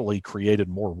 It actually created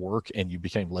more work and you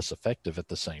became less effective at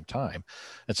the same time.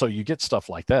 And so you get stuff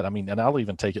like that. I mean, and I'll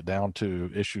even take it down to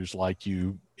issues like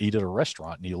you eat at a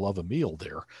restaurant and you love a meal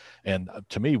there. And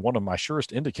to me, one of my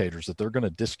surest indicators that they're going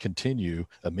to discontinue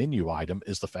a menu item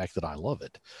is the fact that I love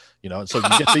it. And so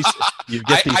you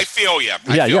get these, I feel you.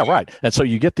 Right. And so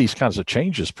you get these kinds of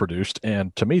changes produced.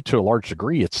 And to me, to a large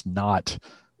degree, it's not,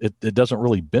 it doesn't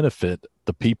really benefit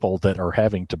the people that are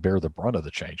having to bear the brunt of the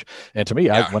change. And to me,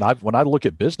 when I look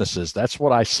at businesses, that's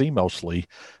what I see mostly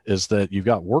is that you've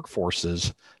got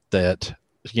workforces that,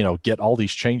 get all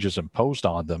these changes imposed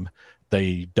on them.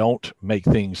 They don't make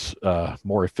things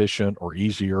more efficient or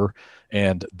easier,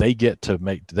 and they get to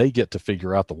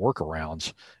figure out the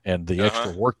workarounds and the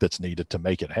extra work that's needed to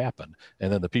make it happen.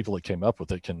 And then the people that came up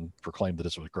with it can proclaim that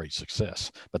it's a great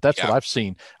success. But that's what I've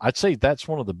seen. I'd say that's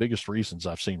one of the biggest reasons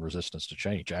I've seen resistance to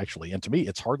change, actually. And to me,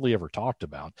 it's hardly ever talked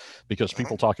about because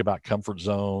people talk about comfort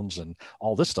zones and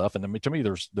all this stuff. And I mean, to me,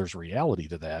 there's reality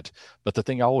to that. But the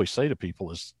thing I always say to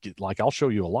people is, like, I'll show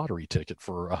you a lottery ticket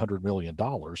for $100 million.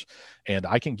 And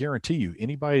I can guarantee you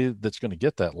anybody that's going to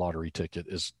get that lottery ticket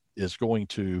is going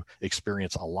to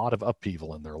experience a lot of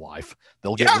upheaval in their life.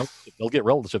 They'll get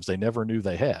relatives they never knew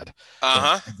they had.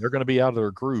 And they're going to be out of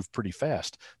their groove pretty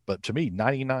fast. But to me,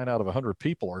 99 out of 100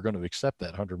 people are going to accept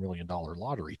that $100 million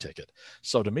lottery ticket.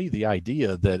 So to me, the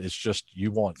idea that it's just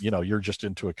you're just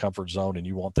into a comfort zone and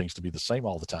you want things to be the same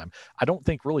all the time, I don't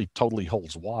think really totally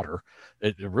holds water.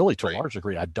 It really, to a large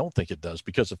degree, I don't think it does,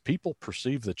 because if people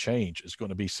perceive the change is going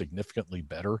to be significantly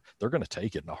better, they're going to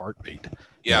take it in a heartbeat.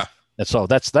 Yeah. And so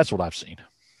that's what I've seen.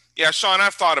 Yeah, Sean,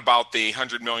 I've thought about the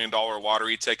 $100 million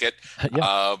lottery ticket.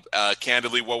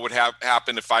 Candidly, what would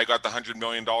happen if I got the $100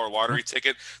 million lottery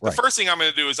ticket? The first thing I'm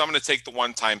going to do is I'm going to take the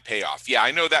one-time payoff. Yeah,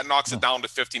 I know that knocks it down to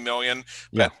 $50 million,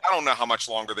 but I don't know how much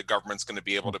longer the government's going to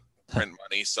be able to print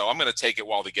money, so I'm going to take it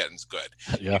while the getting's good.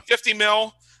 50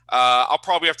 mil, I'll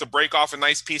probably have to break off a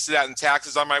nice piece of that in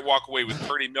taxes. I might walk away with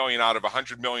 $30 million out of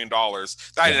 $100 million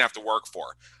that I didn't have to work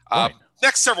for.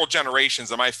 Next several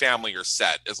generations of my family are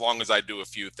set as long as I do a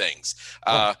few things.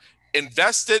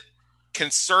 Invest it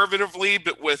conservatively,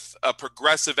 but with a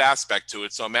progressive aspect to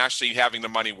it. So I'm actually having the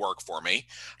money work for me.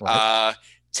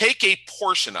 Take a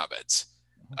portion of it,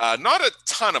 not a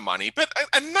ton of money, but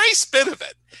a nice bit of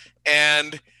it,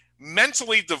 and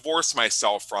mentally divorce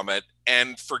myself from it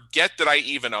and forget that I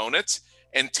even own it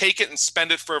and take it and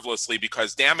spend it frivolously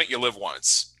because, damn it, you live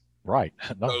once. Right.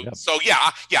 So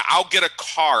I'll get a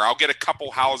car. I'll get a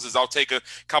couple houses. I'll take a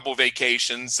couple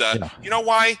vacations. You know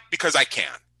why? Because I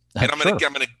can. And I'm going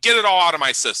to get it all out of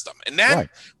my system. And then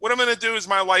what I'm going to do is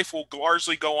my life will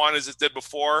largely go on as it did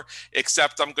before,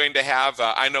 except I'm going to have,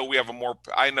 I know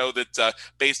that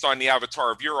based on the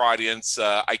avatar of your audience,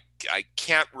 I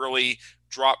can't really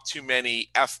drop too many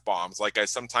F-bombs like I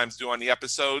sometimes do on the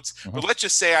episodes. But let's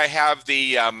just say I have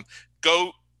the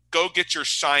go get your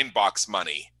Shine Box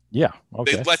money. Yeah.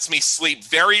 Okay. It lets me sleep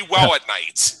very well at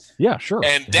night. Yeah, sure.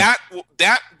 And that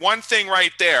one thing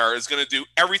right there is going to do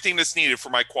everything that's needed for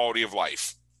my quality of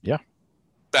life. Yeah.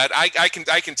 That I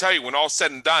can tell you, when all's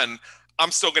said and done,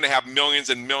 I'm still going to have millions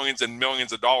and millions and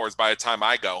millions of dollars by the time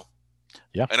I go.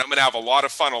 Yeah. And I'm going to have a lot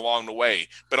of fun along the way.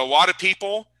 But a lot of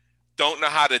people don't know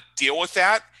how to deal with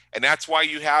that. And that's why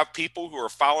you have people who are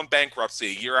filing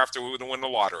bankruptcy a year after we win the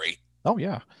lottery. Oh,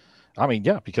 yeah. I mean,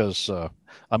 because,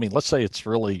 let's say it's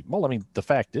really, the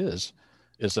fact is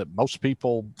that most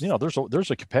people,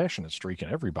 there's a compassionate streak in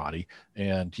everybody,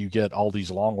 and you get all these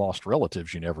long lost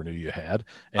relatives you never knew you had.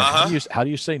 And how do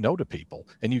you say no to people?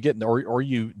 And you get,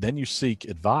 then you seek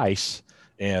advice,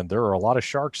 and there are a lot of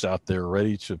sharks out there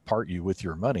ready to part you with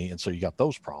your money. And so you got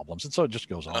those problems. And so it just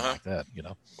goes on like that,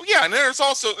 Well, yeah. And there's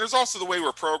also the way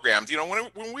we're programmed.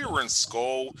 When we were in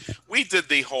school, we did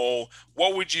the whole,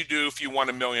 what would you do if you won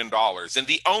 $1 million? And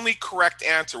the only correct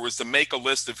answer was to make a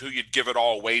list of who you'd give it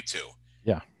all away to.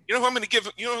 Yeah. You know who I'm going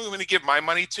to give my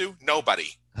money to?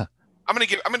 Nobody. I'm going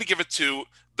to give it to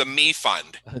the Me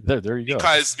Fund. There you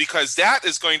go. Because that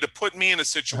is going to put me in a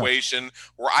situation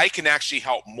where I can actually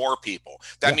help more people.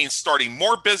 That means starting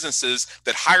more businesses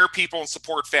that hire people and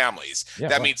support families.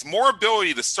 That means more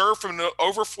ability to serve from an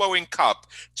overflowing cup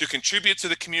to contribute to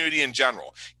the community in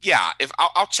general. Yeah, if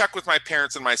I'll check with my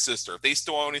parents and my sister. If they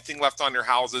still own anything left on their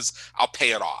houses, I'll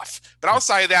pay it off. But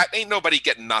outside of that, ain't nobody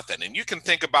getting nothing. And you can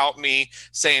think about me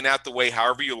saying that the way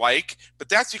however you like, but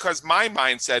that's because my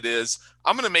mindset is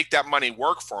I'm going to make that money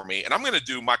work for me, and I'm going to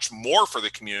do much more for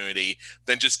the community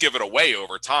than just give it away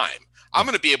over time. I'm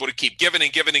going to be able to keep giving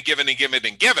and giving and giving and giving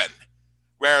and giving,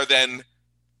 rather than,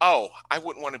 oh, I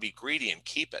wouldn't want to be greedy and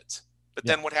keep it. But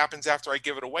then what happens after I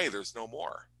give it away? There's no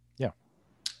more. Yeah.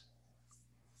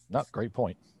 Not great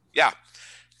point. Yeah.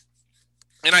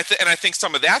 And I think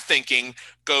some of that thinking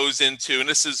goes into, and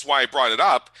this is why I brought it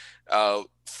up,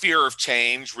 fear of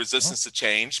change, resistance to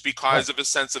change, because of a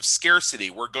sense of scarcity.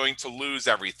 We're going to lose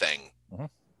everything.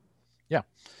 Yeah.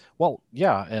 Well,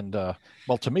 yeah. And,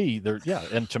 well, to me,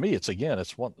 and to me,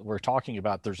 it's what we're talking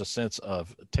about. There's a sense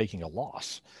of taking a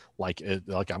loss, like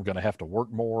I'm going to have to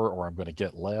work more, or I'm going to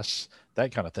get less,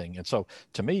 that kind of thing. And so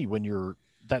to me, when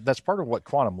that's part of what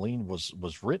Quantum Lean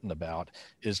was written about,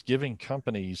 is giving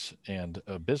companies and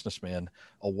businessmen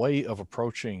a way of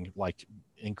approaching, like,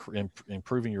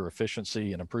 improving your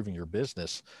efficiency and improving your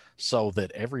business so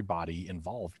that everybody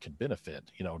involved can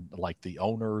benefit, like the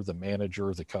owner, the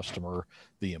manager, the customer,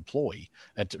 the employee.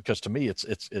 And because to me,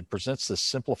 it presents this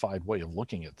simplified way of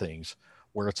looking at things,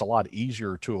 where it's a lot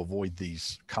easier to avoid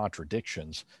these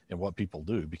contradictions in what people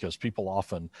do, because people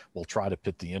often will try to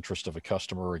pit the interest of a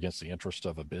customer against the interest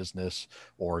of a business,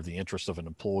 or the interest of an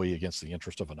employee against the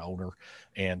interest of an owner.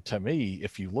 And to me,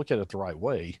 if you look at it the right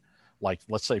way, like,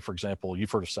 let's say, for example, you've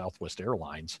heard of Southwest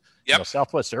Airlines. Yep.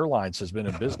 Southwest Airlines has been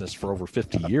in business for over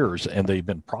 50 years, and they've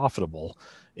been profitable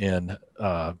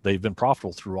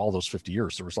through all those 50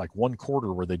 years. There was like one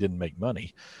quarter where they didn't make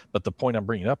money. But the point I'm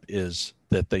bringing up is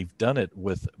that they've done it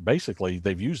with, basically,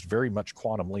 they've used very much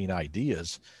quantum lean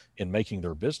ideas in making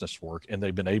their business work, and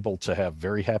they've been able to have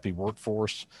very happy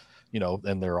workforce,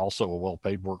 and they're also a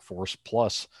well-paid workforce,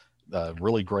 plus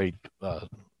really great,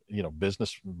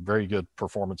 business, very good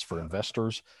performance for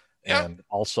investors, and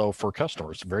also for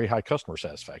customers, very high customer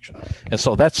satisfaction. And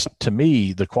so that's, to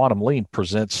me, the Quantum Lean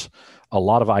presents a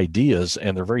lot of ideas,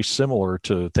 and they're very similar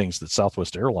to things that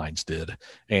Southwest Airlines did.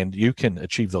 And you can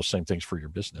achieve those same things for your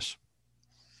business.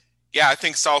 Yeah, I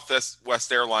think Southwest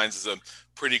Airlines is a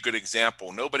pretty good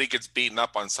example. Nobody gets beaten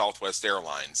up on Southwest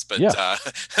Airlines, but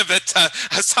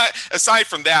aside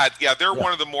from that, they're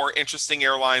one of the more interesting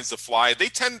airlines to fly. They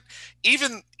tend,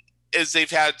 even as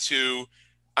they've had to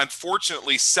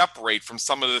unfortunately separate from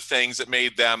some of the things that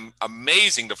made them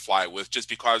amazing to fly with, just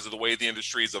because of the way the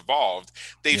industry has evolved,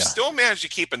 they've still managed to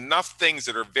keep enough things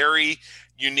that are very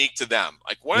unique to them.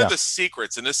 Like one of the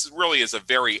secrets, and this really is a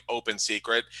very open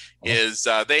secret, is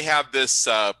they have this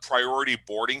priority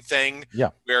boarding thing,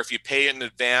 where if you pay in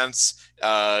advance,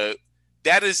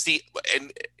 that is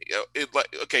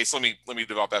okay. So let me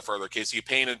develop that further. Okay, so you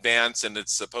pay in advance, and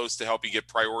it's supposed to help you get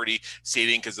priority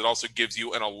seating, because it also gives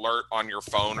you an alert on your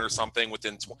phone or something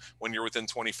when you're within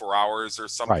 24 hours or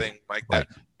something like that.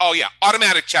 Oh yeah,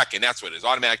 automatic check-in. That's what it is.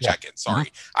 Automatic check-in.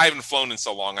 Sorry, I haven't flown in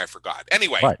so long, I forgot.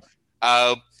 Anyway,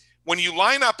 when you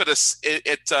line up at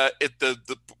the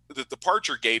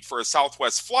departure gate for a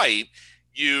Southwest flight,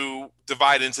 you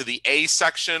divide into the A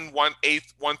section 1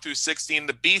 through 60 and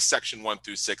the B section 1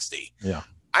 through 60. Yeah.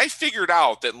 I figured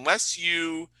out that unless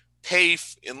you pay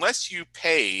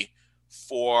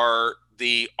for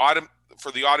the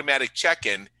automatic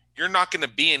check-in, you're not going to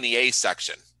be in the A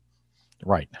section.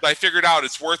 Right. So I figured out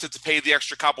it's worth it to pay the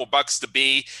extra couple bucks to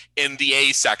be in the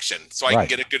A section, so I can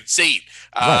get a good seat.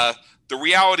 The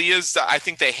reality is that I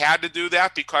think they had to do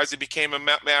that because it became a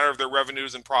matter of their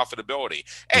revenues and profitability.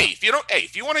 Hey,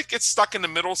 if you want to get stuck in the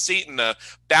middle seat in the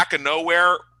back of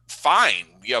nowhere, fine.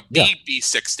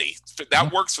 B60.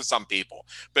 That works for some people.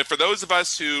 But for those of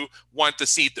us who want the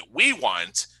seat that we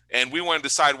want, and we want to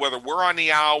decide whether we're on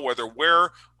the aisle, whether we're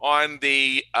on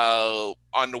the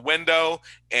window,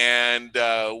 and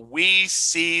we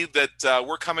see that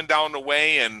we're coming down the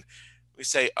way, and we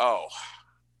say, oh,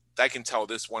 I can tell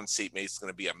this one seatmate is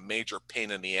going to be a major pain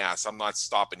in the ass. I'm not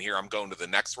stopping here. I'm going to the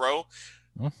next row.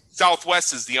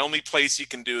 Southwest is the only place you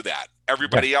can do that.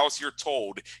 Everybody else, you're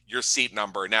told your seat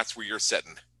number, and that's where you're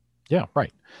sitting. Yeah,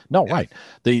 right. No, right.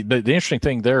 The interesting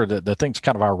thing there, the thing's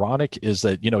kind of ironic, is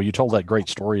that, you told that great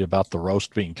story about the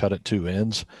roast being cut at two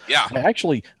ends. Yeah.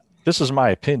 this is my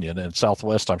opinion, and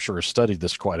Southwest, I'm sure, has studied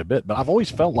this quite a bit, but I've always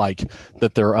felt like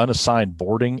that their unassigned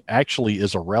boarding actually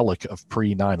is a relic of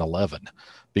pre 9/11,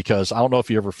 because I don't know if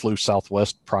you ever flew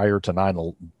Southwest prior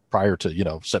to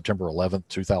September 11th,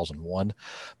 2001.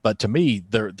 But to me,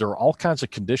 there are all kinds of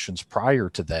conditions prior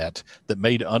to that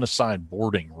made unassigned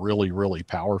boarding really, really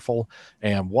powerful.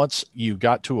 And once you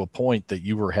got to a point that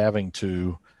you were having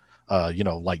to,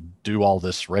 like do all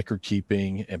this record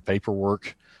keeping and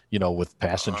paperwork, with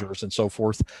passengers and so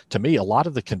forth. To me, a lot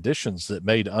of the conditions that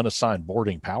made unassigned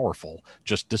boarding powerful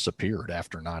just disappeared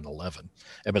after 9/11.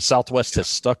 But Southwest has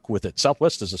stuck with it.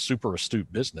 Southwest is a super astute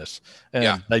business,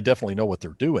 and they definitely know what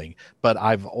they're doing. But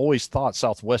I've always thought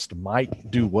Southwest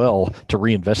might do well to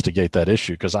reinvestigate that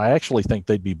issue, because I actually think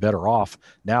they'd be better off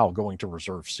now going to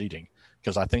reserve seating,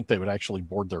 because I think they would actually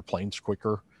board their planes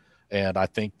quicker. And I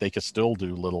think they could still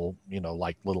do little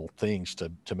things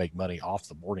to make money off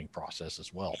the boarding process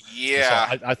as well.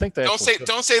 Yeah, so I think they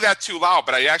don't say that too loud,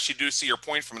 but I actually do see your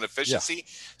point from an efficiency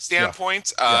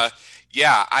standpoint. I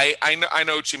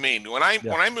know what you mean. When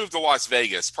I moved to Las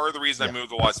Vegas, part of the reason I moved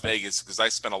to Las Vegas is because I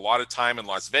spent a lot of time in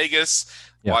Las Vegas,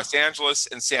 Los Angeles,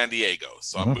 and San Diego.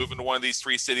 So I'm moving to one of these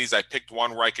three cities. I picked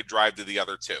one where I could drive to the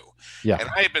other two. Yeah. And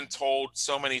I have been told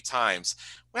so many times,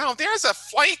 well, there's a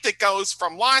flight that goes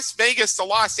from Las Vegas to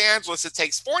Los Angeles. It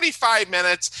takes 45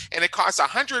 minutes and it costs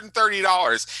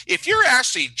 $130. If you're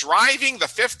actually driving the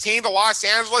 15 to Los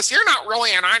Angeles, you're not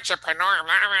really an entrepreneur.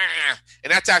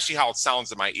 And that's actually how it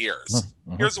sounds in my ears.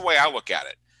 Mm-hmm. Here's the way I look at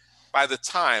it. By the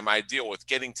time I deal with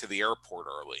getting to the airport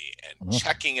early and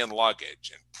checking in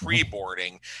luggage and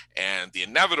pre-boarding and the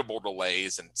inevitable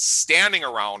delays and standing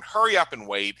around, hurry up and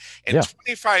wait, and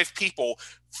 25 people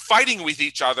fighting with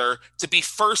each other to be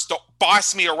first to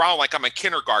boss me around like I'm a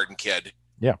kindergarten kid.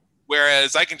 Yeah.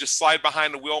 Whereas I can just slide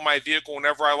behind the wheel of my vehicle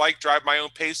whenever I like, drive my own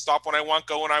pace, stop when I want,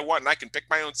 go when I want, and I can pick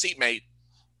my own seatmate.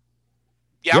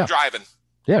 Yeah, I'm driving.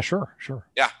 Yeah, sure.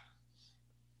 Yeah.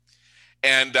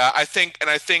 And I think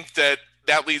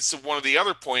that leads to one of the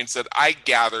other points that I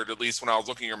gathered, at least when I was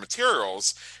looking at your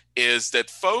materials, is that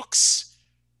folks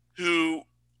who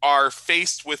are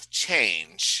faced with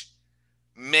change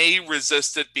may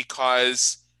resist it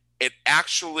because it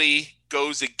actually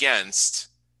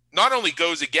not only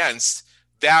goes against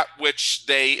that which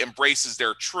they embrace as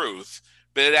their truth,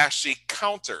 but it actually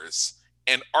counters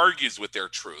and argues with their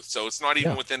truth. So it's not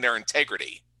even within their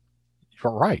integrity.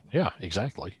 Right. Yeah,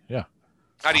 exactly. Yeah.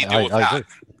 How do you deal with that? Agree.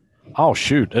 Oh,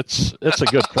 shoot. It's a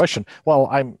good question. Well,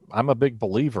 I'm a big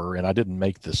believer, and I didn't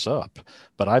make this up,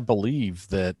 but I believe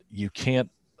that you can't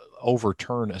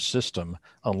overturn a system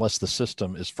unless the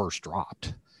system is first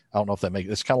dropped. I don't know if that makes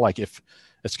it's kind of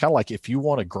like if you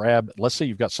want to grab, let's say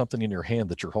you've got something in your hand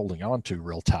that you're holding on to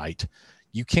real tight.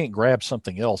 You can't grab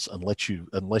something else unless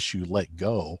you let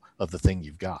go of the thing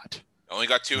you've got. Only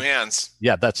got two hands.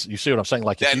 Yeah, you see what I'm saying?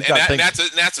 Like,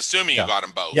 that's assuming you got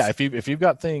them both. Yeah, if you've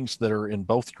got things that are in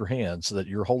both your hands that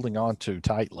you're holding on to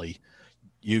tightly,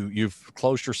 you've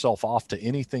closed yourself off to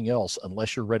anything else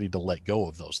unless you're ready to let go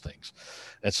of those things.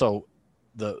 And so,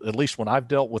 at least when I've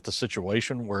dealt with the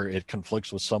situation where it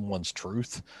conflicts with someone's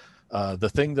truth, the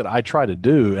thing that I try to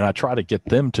do, and I try to get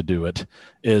them to do it,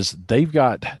 is they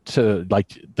got to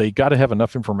have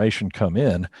enough information come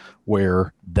in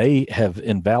where they have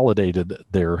invalidated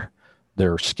their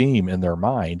scheme in their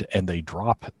mind, and they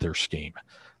drop their scheme.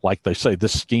 Like they say,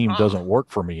 this scheme doesn't work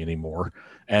for me anymore,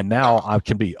 and now I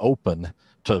can be open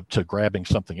to grabbing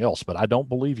something else. But I don't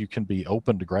believe you can be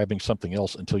open to grabbing something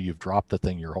else until you've dropped the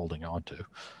thing you're holding on to.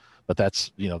 But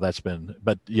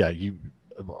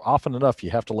often enough, you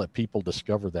have to let people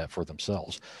discover that for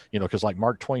themselves, because like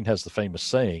Mark Twain has the famous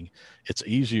saying, it's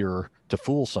easier to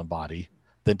fool somebody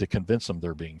than to convince them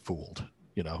they're being fooled,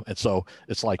 and so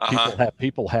it's like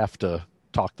people have to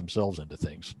talk themselves into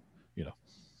things.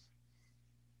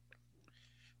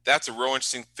 That's a real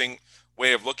interesting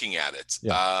way of looking at it.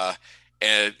 Yeah.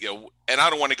 And I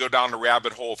don't want to go down the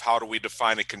rabbit hole of how do we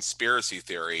define a conspiracy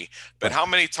theory, but how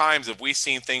many times have we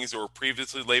seen things that were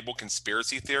previously labeled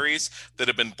conspiracy theories that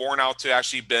have been borne out to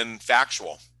actually been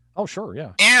factual? Oh, sure,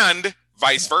 yeah. And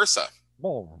vice versa.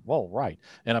 Well, right.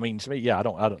 And I mean, to me, I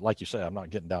don't, like you say, I'm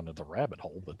not getting down to the rabbit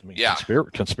hole, but I mean,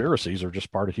 conspiracies are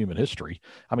just part of human history.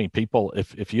 I mean, people,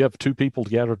 if you have two people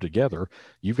gathered together,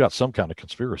 you've got some kind of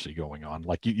conspiracy going on.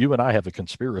 Like you and I have a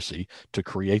conspiracy to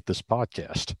create this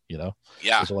podcast, Yeah.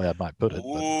 That's the way I might put it.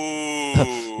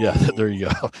 Ooh. Yeah, there you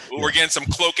go. Ooh, we're getting some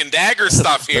cloak and dagger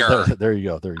stuff here. There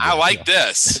you go. I like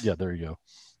this. Yeah, there you go.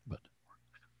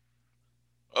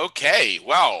 Okay,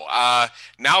 well,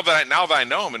 now that I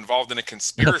know I'm involved in a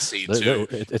conspiracy to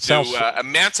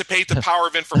emancipate the power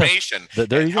of information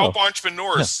there and you help go.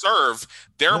 entrepreneurs serve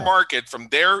their Yeah. market from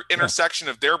their intersection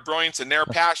of their brilliance and their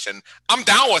passion, I'm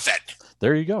down with it.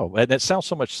 There you go. And it sounds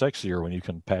so much sexier when you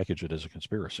can package it as a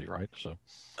conspiracy, right? So,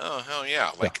 Oh hell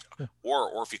yeah! Like, yeah.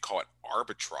 or if you call it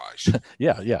arbitrage.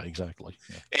 Yeah, exactly.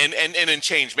 Yeah. And in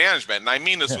change management, and I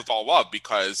mean this with all love,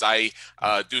 because I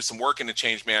do some work in the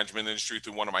change management industry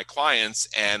through one of my clients,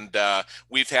 and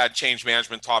we've had change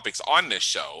management topics on this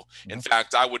show. In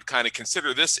fact, I would kind of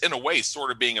consider this in a way sort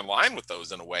of being in line with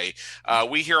those in a way.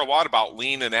 We hear a lot about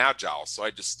lean and agile, so I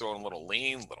just throw in a little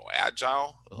lean, little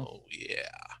agile. Oh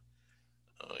yeah,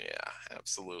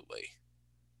 absolutely.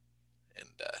 And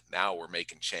now we're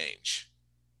making change.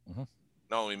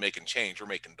 Not only making change, we're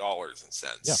making dollars and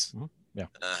cents. Yeah.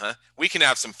 We can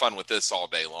have some fun with this all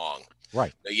day long.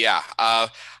 Right. But yeah.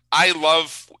 I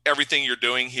love everything you're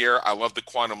doing here. I love the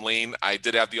Quantum Lean. I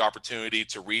did have the opportunity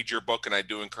to read your book, and I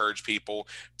do encourage people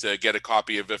to get a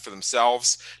copy of it for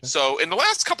themselves. Okay. So in the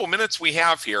last couple minutes we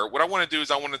have here, what I want to do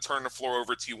is I want to turn the floor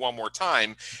over to you one more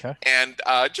time. Okay. And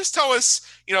just tell us,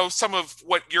 some of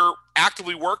what you're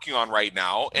actively working on right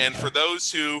now. And for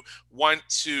those who want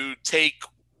to take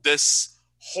this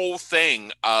whole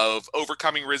thing of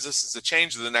overcoming resistance to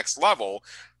change to the next level,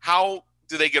 how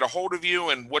do they get a hold of you,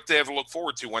 and what do they have to look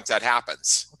forward to once that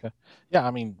happens? Okay. Yeah,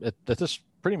 I mean, at this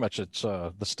pretty much it's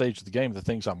the stage of the game. The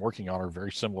things I'm working on are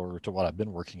very similar to what I've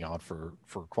been working on for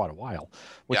quite a while,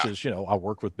 which is, I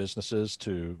work with businesses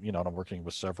to, and I'm working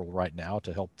with several right now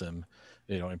to help them,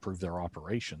 improve their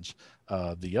operations.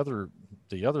 The other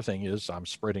thing is I'm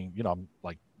spreading, I'm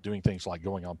like doing things like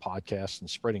going on podcasts and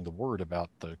spreading the word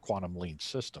about the Quantum Lean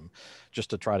system,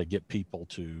 just to try to get people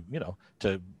to,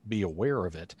 to be aware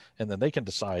of it. And then they can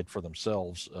decide for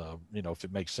themselves, if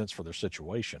it makes sense for their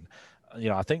situation.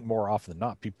 I think more often than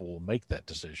not, people will make that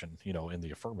decision, in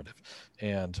the affirmative.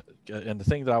 And the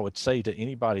thing that I would say to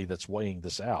anybody that's weighing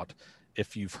this out,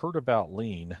 if you've heard about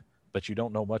lean, but you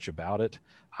don't know much about it,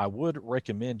 I would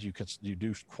recommend you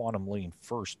do Quantum Lean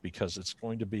first, because it's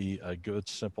going to be a good,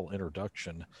 simple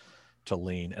introduction to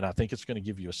lean. And I think it's going to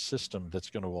give you a system that's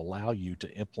going to allow you to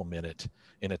implement it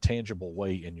in a tangible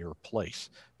way in your place,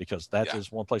 because that is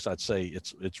one place I'd say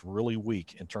it's really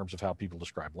weak in terms of how people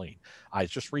describe lean. I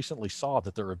just recently saw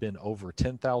that there have been over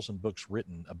 10,000 books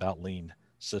written about lean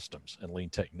systems and lean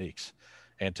techniques.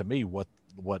 And to me,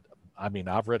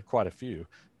 I've read quite a few,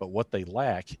 but what they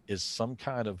lack is some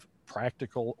kind of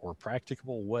practicable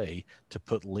way to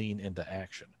put lean into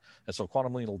action. And so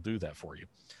Quantum Lean will do that for you.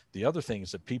 The other thing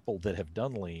is that people that have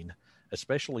done lean,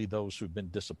 especially those who've been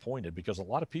disappointed, because a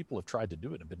lot of people have tried to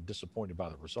do it and been disappointed by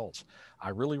the results, I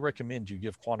really recommend you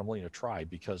give Quantum Lean a try,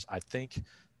 because I think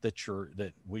that this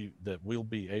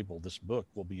book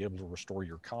will be able to restore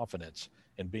your confidence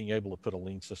in being able to put a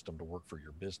lean system to work for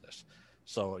your business.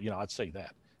 So, I'd say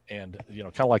that. And,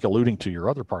 kind of like alluding to your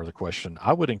other part of the question,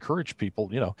 I would encourage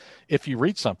people, if you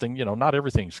read something, not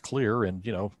everything's clear. And,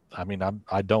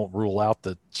 I don't rule out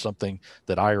that something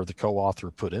that I or the co-author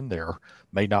put in there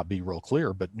may not be real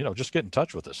clear, but, just get in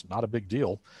touch with us. Not a big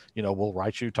deal. We'll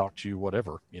write you, talk to you,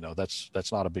 whatever,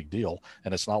 that's not a big deal.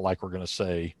 And it's not like we're going to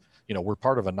say, we're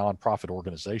part of a nonprofit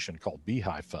organization called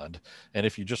Beehive Fund. And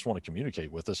if you just want to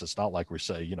communicate with us, it's not like we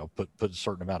say, put a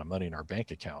certain amount of money in our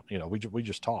bank account. We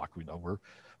just talk,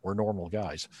 we're normal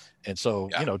guys. And so,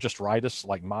 just write us.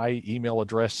 Like, my email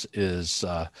address is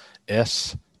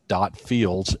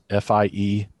s.fields,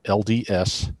 FIELDS,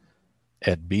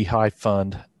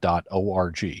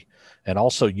 @beehivefund.org. And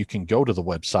also you can go to the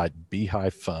website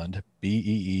Beehive Fund,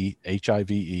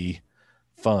 BEEHIVE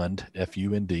fund,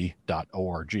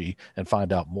 FUND.org, and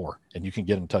find out more. And you can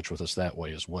get in touch with us that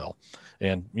way as well.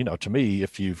 And, to me,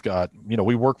 if you've got,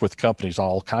 we work with companies on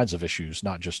all kinds of issues,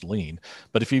 not just lean,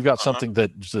 but if you've got something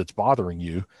that's bothering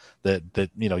you,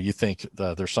 that you think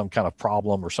there's some kind of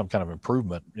problem or some kind of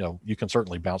improvement, you can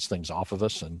certainly bounce things off of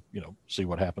us and, see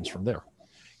what happens from there.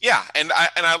 Yeah. And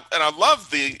I love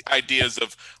the ideas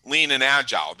of lean and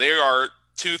agile. They are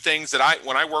two things that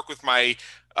when I work with my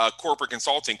corporate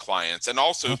consulting clients, and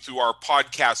also through our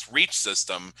podcast reach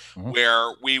system,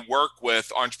 where we work with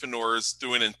entrepreneurs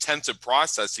through an intensive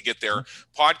process to get their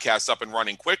podcasts up and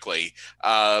running quickly.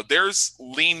 There's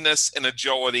leanness and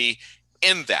agility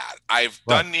in that. I've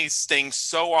done these things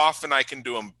so often I can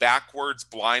do them backwards,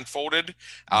 blindfolded,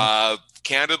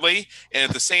 candidly, and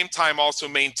at the same time also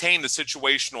maintain the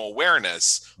situational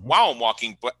awareness while I'm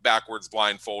walking backwards,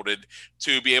 blindfolded,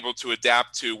 to be able to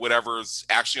adapt to whatever's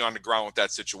actually on the ground with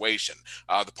that situation.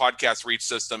 The podcast reach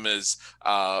system is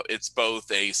it's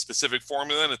both a specific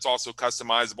formula and it's also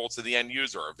customizable to the end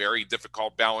user, a very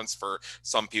difficult balance for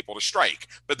some people to strike.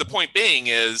 But the point being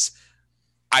is,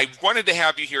 I wanted to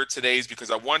have you here today is because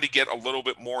I wanted to get a little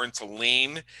bit more into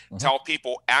lean, to help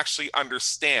people actually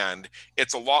understand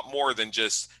it's a lot more than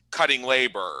just cutting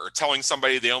labor or telling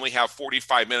somebody they only have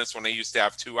 45 minutes when they used to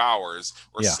have 2 hours,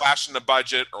 or slashing the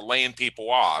budget or laying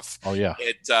people off. Oh, yeah.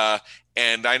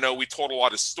 And I know we told a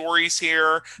lot of stories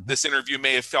here. This interview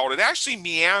may have felt it actually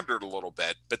meandered a little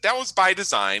bit, but that was by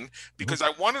design, because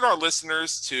I wanted our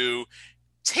listeners to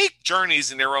take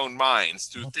journeys in their own minds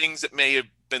through things that may have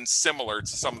been similar to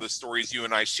some of the stories you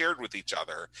and I shared with each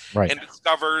other, and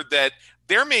discover that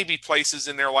there may be places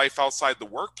in their life outside the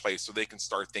workplace where they can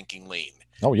start thinking lean.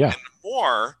 Oh, yeah. And the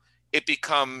more it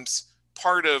becomes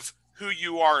part of who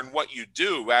you are and what you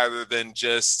do, rather than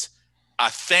just a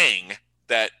thing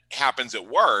that happens at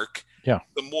work, the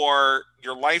more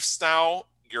your lifestyle,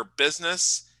 your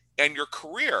business, and your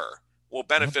career will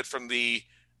benefit from the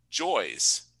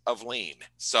joys of lean.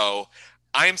 So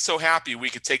I'm so happy we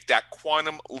could take that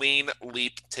quantum lean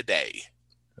leap today.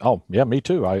 Oh, yeah, me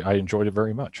too. I enjoyed it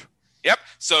very much. Yep.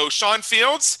 So Sean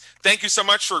Fields, thank you so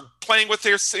much for playing with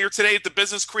us here today at the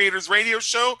Business Creators Radio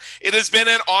Show. It has been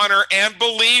an honor, and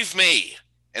believe me,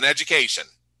 an education.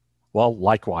 Well,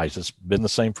 likewise, it's been the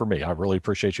same for me. I really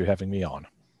appreciate you having me on.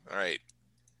 All right.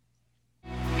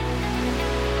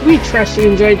 We trust you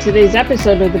enjoyed today's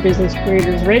episode of the Business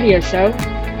Creators Radio Show.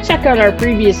 Check out our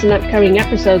previous and upcoming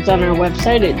episodes on our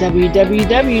website at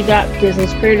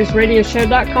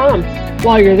www.businesscreatorsradioshow.com.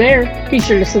 While you're there, be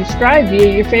sure to subscribe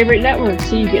via your favorite network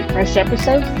so you get fresh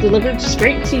episodes delivered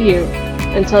straight to you.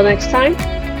 Until next time,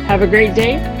 have a great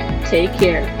day. Take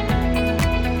care.